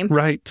long time.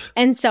 Right.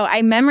 And so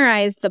I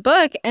memorized the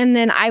book and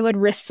then I would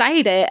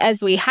recite it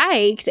as we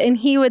hiked and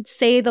he would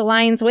say the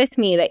lines with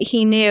me that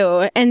he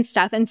knew and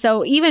stuff. And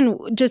so even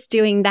just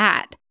doing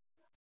that.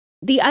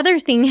 The other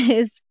thing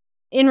is,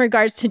 in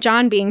regards to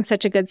John being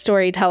such a good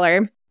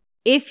storyteller,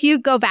 if you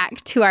go back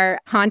to our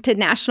Haunted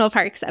National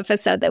Parks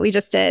episode that we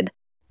just did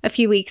a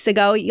few weeks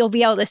ago, you'll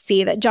be able to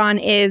see that John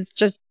is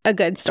just a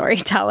good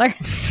storyteller.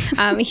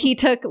 He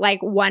took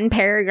one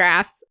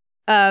paragraph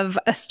of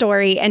a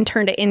story and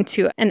turned it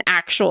into an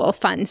actual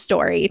fun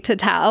story to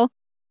tell.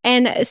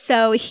 And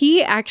so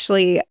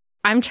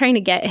I'm trying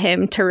to get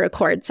him to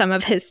record some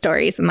of his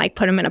stories and like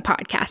put them in a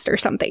podcast or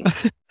something.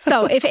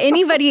 So if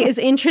anybody is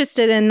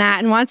interested in that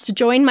and wants to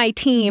join my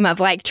team of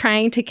like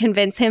trying to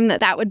convince him that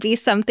that would be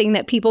something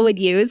that people would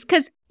use,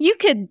 because you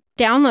could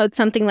download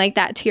something like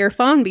that to your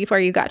phone before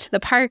you got to the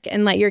park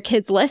and let your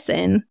kids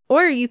listen.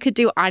 Or you could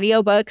do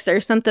audiobooks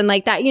or something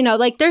like that. You know,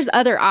 like there's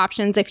other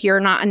options if you're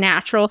not a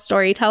natural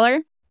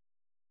storyteller.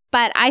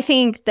 But I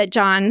think that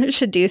John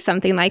should do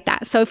something like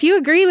that. So if you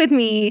agree with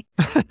me,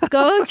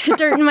 go to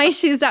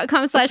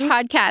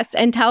dirtinmyshoes.com/podcast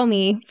and tell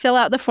me, fill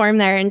out the form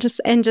there and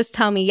just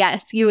tell me,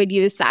 yes, you would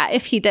use that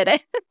if he did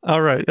it.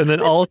 All right. And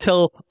then I'll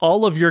tell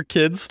all of your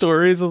kids'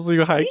 stories as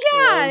you hike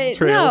along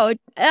trails.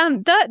 No,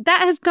 that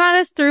has got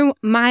us through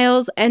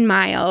miles and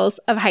miles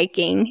of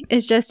hiking,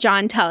 is just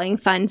John telling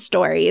fun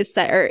stories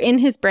that are in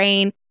his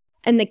brain,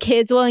 and the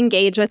kids will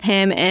engage with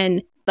him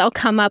and they'll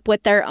come up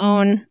with their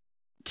own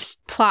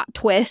plot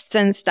twists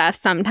and stuff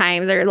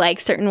sometimes, or like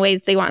certain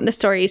ways they want the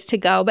stories to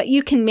go, but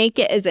you can make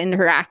it as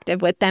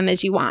interactive with them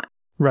as you want.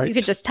 Right. You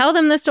could just tell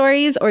them the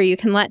stories, or you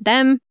can let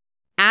them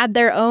add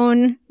their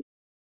own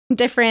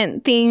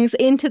different things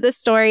into the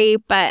story.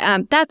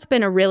 But that's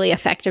been a really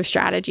effective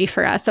strategy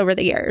for us over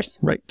the years.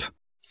 Right.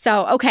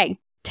 So, okay.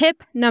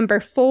 Tip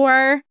number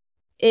 4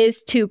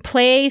 is to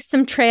play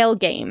some trail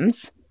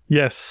games.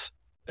 Yes.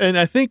 And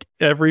I think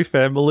every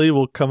family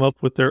will come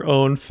up with their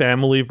own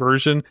family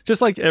version. Just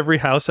like every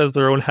house has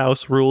their own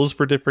house rules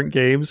for different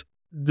games,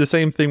 the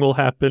same thing will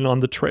happen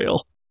on the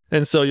trail.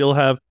 And so you'll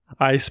have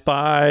I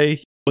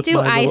Spy. Do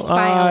I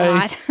Spy a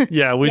lot.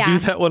 Yeah, we do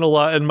that one a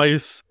lot. And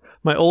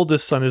my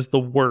oldest son is the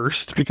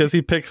worst because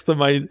he picks the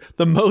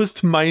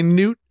most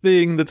minute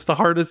thing that's the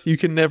hardest. You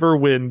can never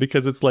win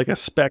because it's like a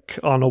speck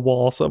on a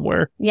wall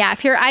somewhere. Yeah,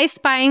 if you're I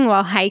Spying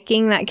while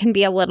hiking, that can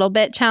be a little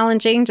bit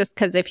challenging just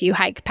because if you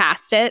hike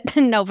past it,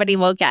 then nobody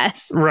will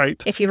guess.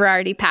 Right. If you've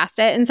already passed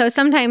it. And so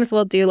sometimes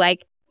we'll do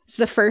like, it's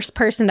the first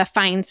person to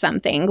find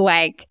something,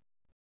 like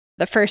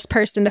the first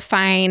person to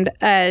find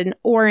an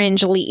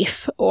orange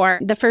leaf, or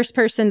the first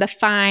person to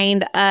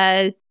find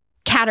a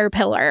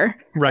caterpillar,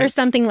 right, or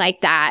something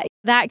like that.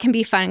 That can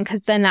be fun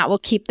because then that will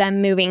keep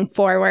them moving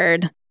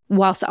forward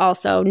whilst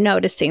also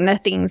noticing the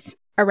things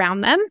around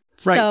them.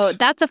 Right. So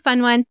that's a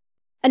fun one.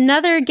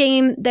 Another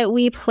game that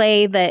we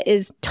play that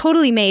is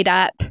totally made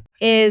up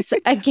is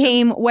a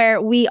game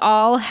where we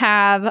all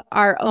have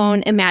our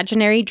own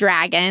imaginary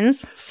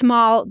dragons.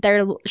 Small,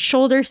 they're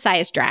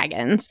shoulder-sized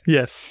dragons.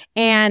 Yes.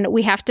 And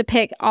we have to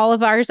pick, all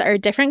of ours are a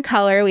different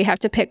color. We have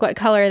to pick what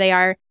color they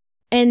are.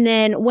 And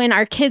then when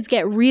our kids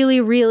get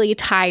really, really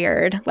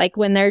tired, like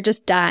when they're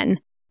just done,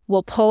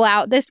 we'll pull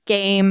out this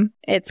game.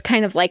 It's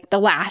kind of like the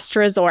last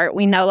resort.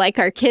 We know like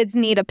our kids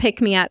need a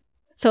pick-me-up.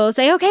 So we'll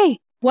say, okay,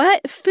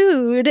 what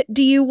food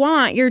do you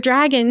want your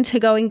dragon to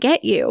go and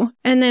get you?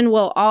 And then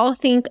we'll all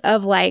think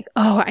of like,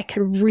 oh, I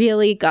could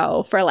really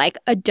go for like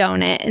a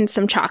donut and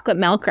some chocolate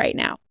milk right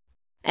now.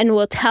 And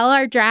we'll tell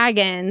our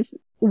dragons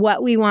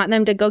what we want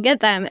them to go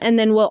get them. And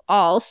then we'll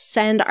all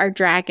send our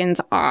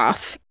dragons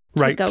off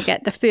to go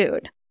get the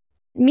food.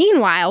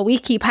 Meanwhile, we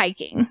keep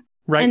hiking.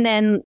 Right. And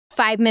then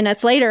 5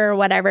 minutes later or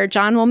whatever,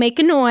 John will make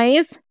a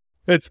noise.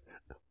 It's...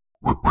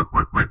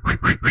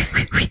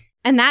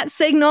 And that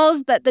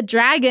signals that the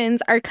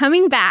dragons are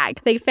coming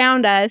back. They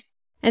found us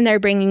and they're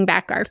bringing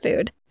back our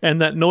food.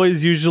 And that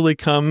noise usually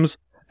comes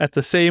at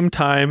the same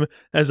time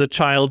as a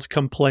child's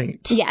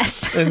complaint.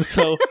 Yes. And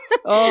so,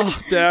 oh,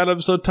 Dad,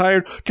 I'm so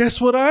tired.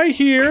 Guess what I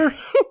hear?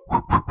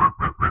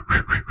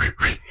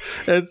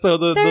 And so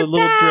the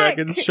little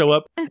dragons show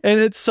up. And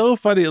it's so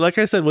funny. Like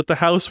I said, with the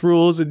house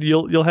rules, and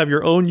you'll have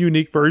your own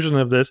unique version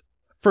of this.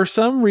 For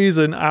some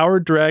reason, our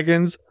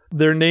dragons,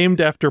 they're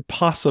named after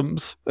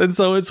possums. And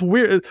so it's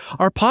weird.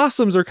 Our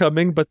possums are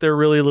coming, but they're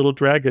really little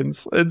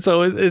dragons. And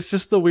so it's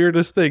just the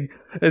weirdest thing.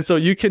 And so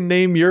you can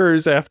name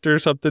yours after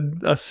something,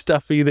 a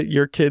stuffy that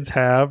your kids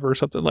have or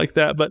something like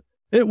that. But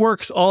it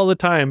works all the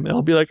time.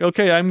 It'll be like,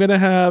 okay, I'm going to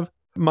have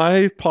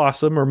my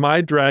possum or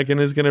my dragon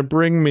is going to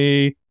bring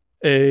me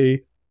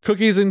a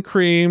cookies and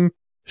cream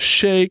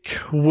shake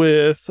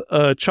with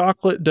a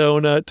chocolate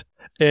donut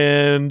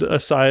and a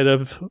side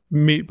of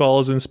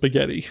meatballs and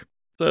spaghetti.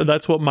 So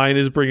that's what mine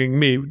is bringing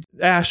me.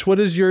 Ash, what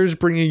is yours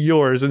bringing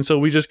yours? And so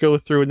we just go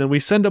through and then we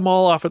send them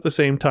all off at the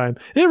same time.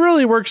 It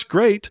really works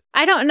great.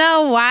 I don't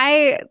know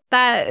why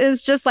that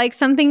is just like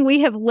something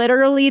we have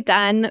literally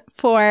done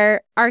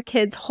for our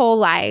kids' whole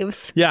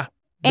lives. Yeah.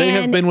 They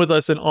have been with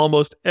us in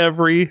almost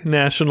every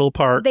national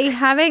park. They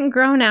haven't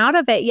grown out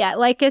of it yet.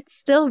 Like, it's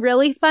still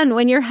really fun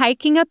when you're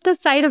hiking up the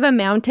side of a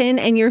mountain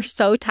and you're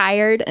so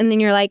tired. And then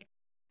you're like,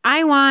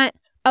 I want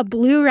a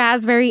blue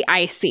raspberry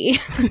icy.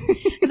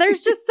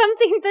 There's just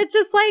something that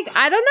just like,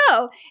 I don't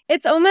know.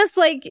 It's almost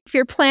like if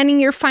you're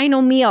planning your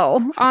final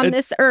meal on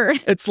this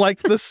earth. It's like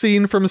the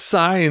scene from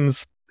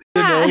Signs.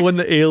 You know, when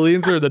the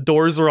aliens the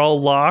doors are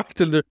all locked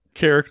and the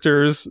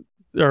characters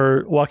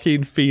are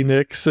Joaquin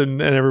Phoenix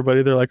and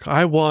everybody, they're like,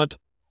 I want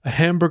a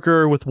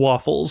hamburger with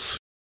waffles.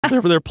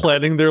 They're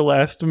planning their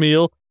last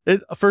meal.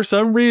 For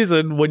some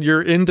reason, when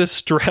you're in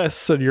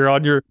distress and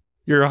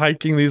you're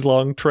hiking these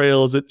long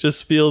trails, it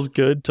just feels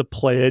good to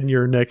plan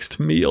your next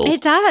meal.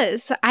 It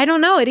does. I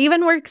don't know. It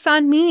even works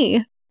on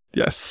me.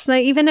 Yes. So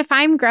even if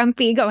I'm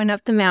grumpy going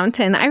up the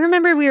mountain, I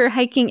remember we were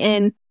hiking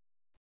in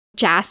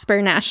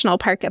Jasper National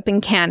Park up in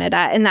Canada,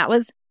 and that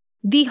was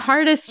the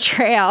hardest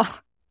trail.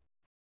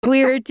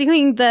 We were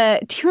doing do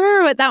you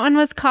remember what that one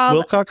was called?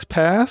 Wilcox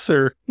Pass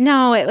or?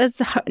 No, it was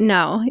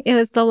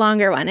the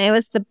longer one. It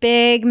was the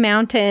big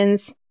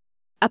mountains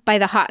up by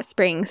the hot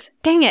springs.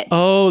 Dang it.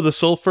 Oh, the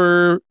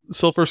Sulphur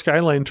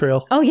Skyline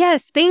Trail. Oh,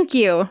 yes. Thank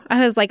you.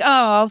 I was like,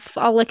 I'll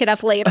look it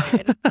up later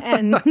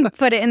and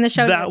put it in the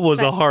show notes. That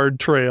was a hard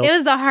trail. It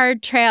was a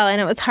hard trail, and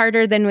it was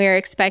harder than we were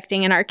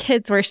expecting. And our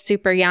kids were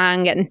super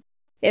young, and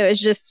it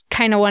was just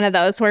kind of one of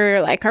those where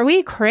we're like, are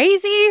we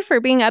crazy for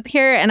being up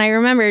here? And I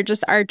remember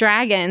just our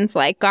dragons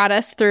got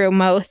us through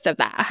most of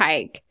that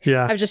hike.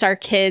 Yeah. Of just our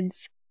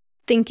kids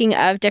thinking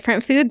of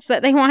different foods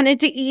that they wanted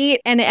to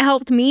eat. And it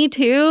helped me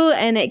too.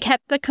 And it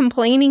kept the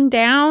complaining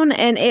down.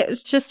 And it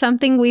was just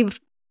something we've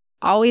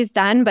always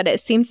done, but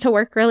it seems to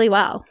work really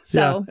well.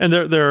 So, yeah. And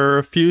there are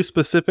a few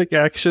specific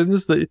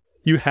actions that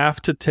you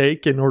have to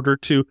take in order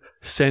to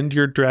send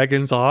your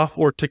dragons off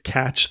or to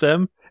catch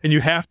them. And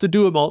you have to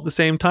do them all at the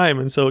same time.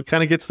 And so it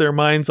kind of gets their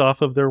minds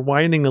off of their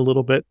whining a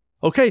little bit.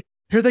 Okay,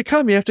 here they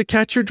come. You have to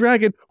catch your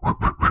dragon.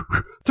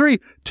 3,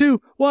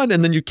 2, 1.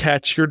 And then you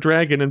catch your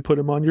dragon and put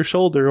him on your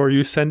shoulder, or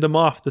you send him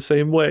off the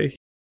same way.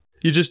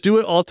 You just do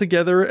it all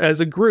together as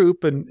a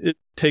group, and it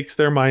takes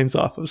their minds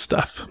off of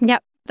stuff.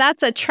 Yep.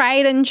 That's a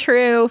tried and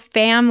true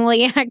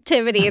family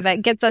activity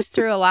that gets us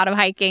through a lot of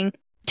hiking.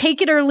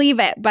 Take it or leave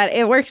it, but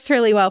it works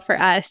really well for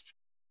us.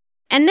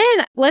 And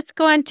then let's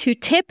go on to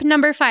tip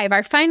number 5,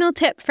 our final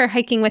tip for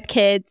hiking with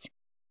kids.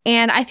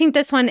 And I think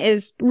this one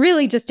is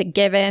really just a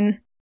given,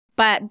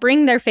 but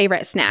bring their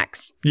favorite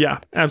snacks. Yeah,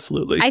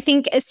 absolutely. I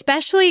think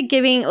especially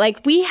giving,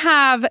 we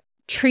have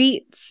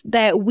treats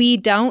that we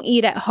don't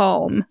eat at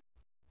home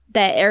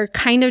that are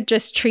kind of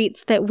just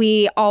treats that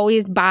we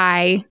always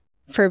buy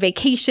for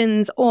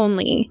vacations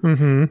only.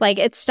 Mm-hmm.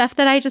 It's stuff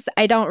that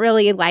I don't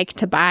really like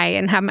to buy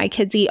and have my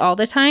kids eat all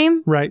the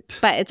time. Right.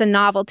 But it's a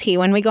novelty.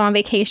 When we go on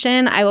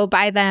vacation, I will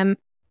buy them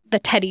the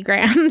Teddy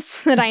Grahams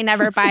that I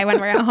never buy when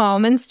we're at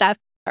home and stuff,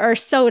 or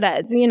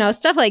sodas,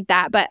 stuff like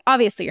that. But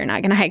obviously you're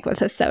not going to hike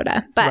with a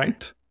soda. But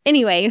right.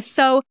 Anyway,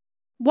 so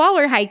while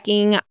we're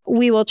hiking,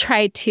 we will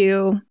try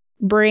to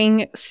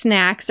bring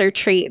snacks or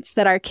treats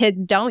that our kids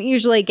don't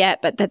usually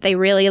get, but that they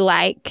really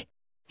like,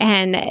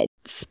 and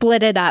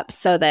split it up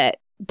so that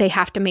they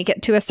have to make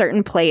it to a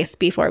certain place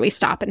before we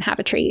stop and have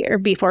a treat or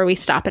before we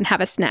stop and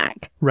have a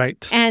snack.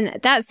 Right. And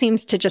that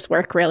seems to just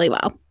work really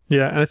well.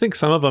 Yeah. And I think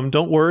some of them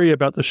don't worry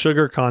about the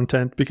sugar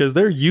content because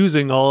they're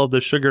using all of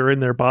the sugar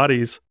in their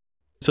bodies.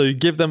 So you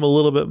give them a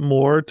little bit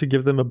more to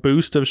give them a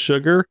boost of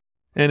sugar,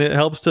 and it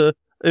helps to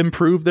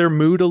improve their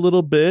mood a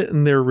little bit,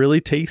 and they're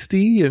really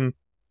tasty, and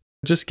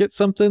just get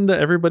something that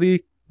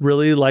everybody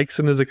really likes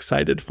and is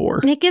excited for.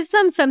 And it gives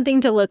them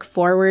something to look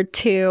forward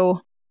to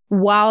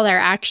while they're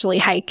actually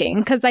hiking.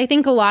 Because I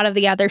think a lot of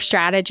the other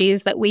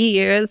strategies that we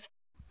use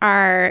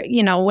are,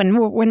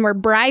 when we're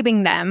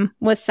bribing them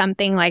with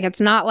something,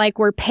 it's not like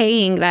we're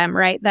paying them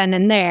right then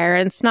and there.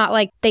 It's not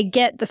like they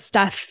get the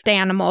stuffed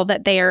animal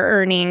that they are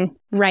earning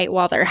right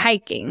while they're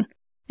hiking.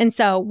 And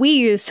so we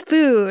use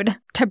food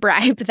to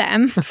bribe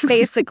them,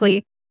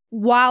 basically,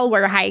 while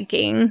we're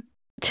hiking,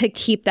 to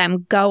keep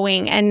them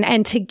going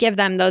and to give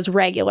them those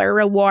regular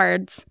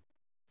rewards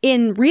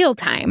in real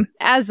time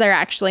as they're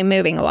actually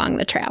moving along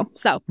the trail.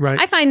 So right.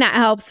 I find that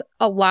helps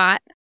a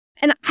lot.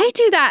 And I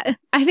do that.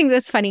 I think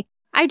that's funny.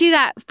 I do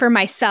that for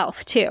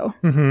myself too.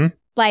 Mm-hmm.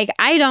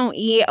 I don't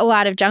eat a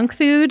lot of junk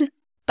food,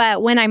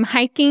 but when I'm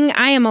hiking,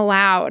 I am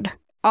allowed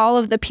all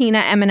of the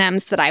peanut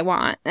M&Ms that I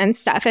want and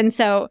stuff. And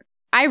so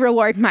I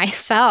reward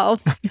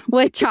myself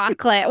with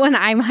chocolate when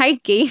I'm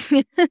hiking.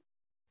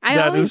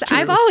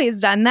 I've always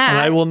done that. And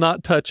I will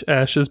not touch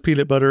Ash's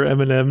peanut butter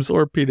M&Ms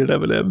or peanut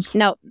M&Ms.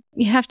 No,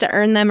 you have to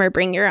earn them or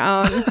bring your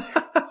own.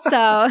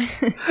 So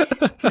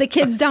the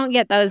kids don't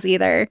get those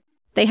either.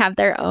 They have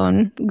their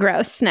own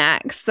gross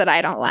snacks that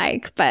I don't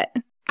like. But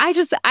I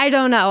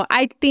don't know.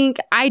 I think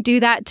I do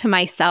that to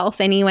myself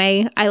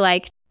anyway. I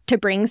like to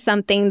bring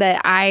something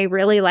that I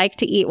really like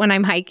to eat when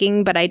I'm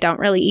hiking, but I don't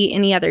really eat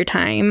any other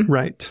time.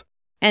 Right.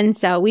 And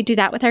so we do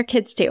that with our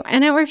kids too.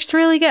 And it works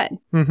really good.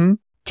 Mm-hmm.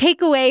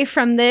 Takeaway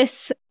from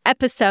this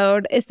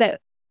episode is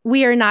that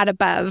we are not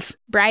above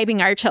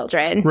bribing our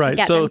children to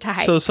get them to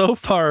hike. So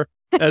far,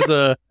 as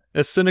a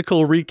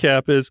cynical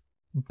recap is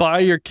buy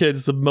your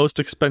kids the most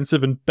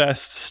expensive and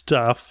best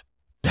stuff,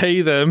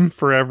 pay them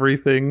for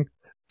everything,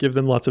 give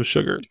them lots of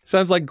sugar.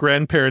 Sounds like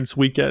grandparents'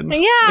 weekend.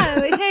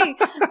 Yeah, hey,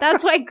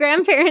 that's why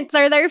grandparents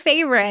are their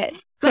favorite.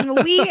 When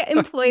we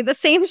employ the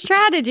same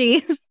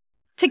strategies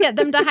to get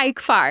them to hike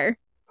far.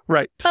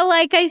 Right. But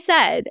like I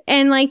said,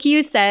 and like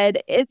you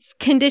said, it's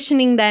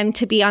conditioning them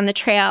to be on the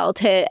trail,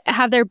 to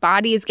have their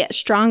bodies get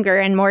stronger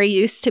and more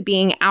used to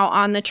being out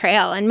on the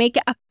trail and make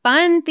it a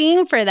fun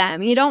thing for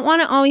them. You don't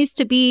want it always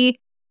to be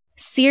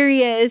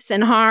serious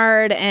and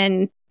hard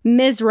and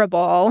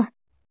miserable.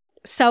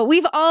 So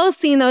we've all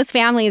seen those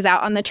families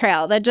out on the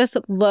trail that just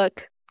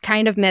look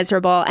kind of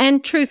miserable.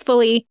 And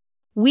truthfully,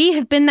 we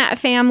have been that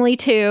family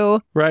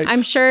too. Right.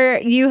 I'm sure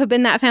you have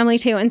been that family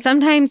too. And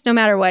sometimes no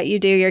matter what you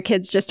do, your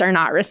kids just are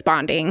not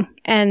responding.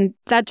 And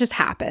that just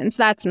happens.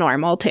 That's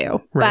normal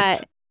too. Right.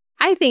 But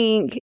I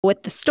think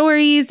with the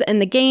stories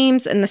and the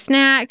games and the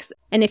snacks,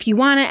 and if you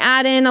want to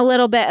add in a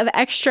little bit of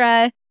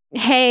extra,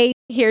 hey,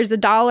 here's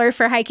 $1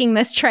 for hiking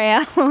this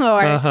trail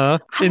or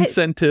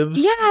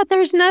incentives. Yeah,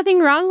 there's nothing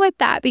wrong with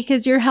that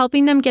because you're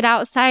helping them get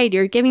outside.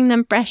 You're giving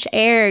them fresh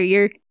air.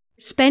 You're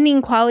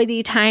spending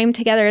quality time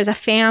together as a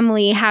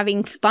family,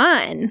 having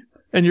fun.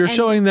 And you're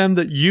showing them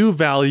that you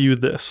value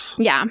this.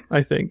 Yeah.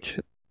 I think.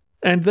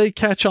 And they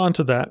catch on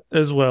to that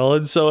as well.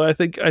 And so I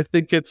think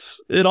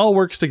it all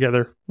works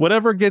together.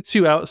 Whatever gets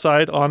you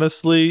outside,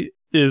 honestly,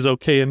 is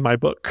okay in my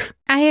book.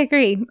 I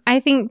agree.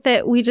 I think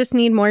that we just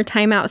need more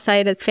time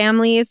outside as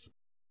families.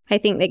 I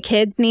think that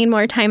kids need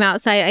more time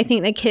outside. I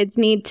think that kids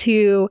need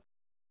to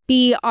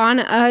be on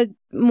a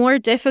more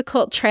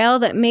difficult trail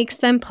that makes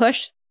them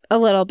push a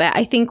little bit.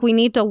 I think we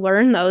need to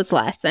learn those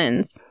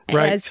lessons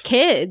as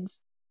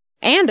kids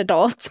and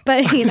adults.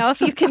 But,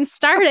 if you can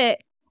start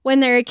it when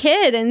they're a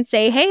kid and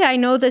say, hey, I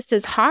know this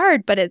is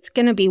hard, but it's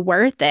going to be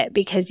worth it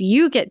because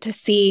you get to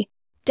see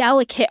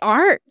delicate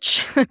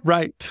arch.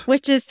 Right.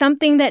 Which is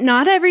something that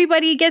not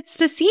everybody gets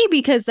to see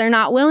because they're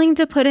not willing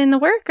to put in the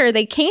work or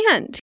they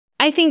can't.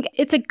 I think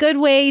it's a good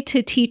way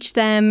to teach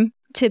them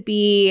to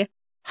be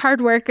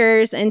hard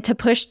workers and to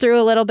push through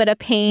a little bit of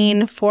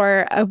pain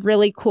for a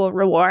really cool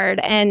reward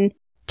and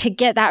to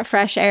get that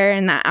fresh air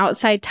and that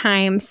outside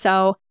time.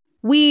 So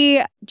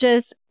we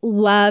just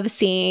love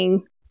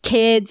seeing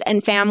kids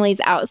and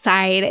families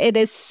outside. It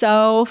is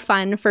so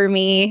fun for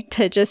me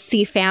to just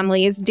see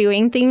families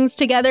doing things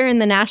together in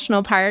the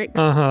national parks.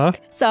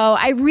 So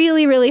I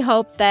really, really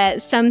hope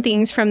that some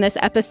things from this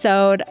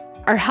episode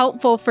are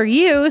helpful for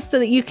you so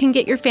that you can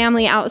get your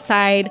family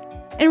outside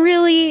and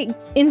really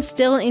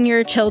instill in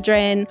your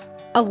children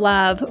a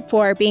love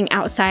for being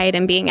outside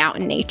and being out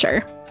in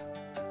nature.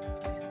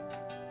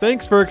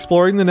 Thanks for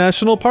exploring the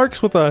national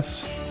parks with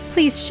us.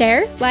 Please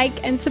share,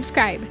 like, and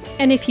subscribe.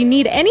 And if you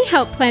need any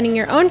help planning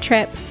your own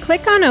trip,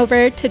 click on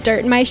over to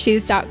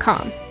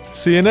dirtinmyshoes.com.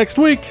 See you next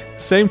week.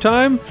 Same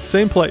time,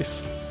 same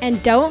place.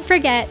 And don't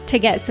forget to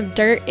get some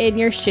dirt in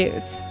your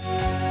shoes.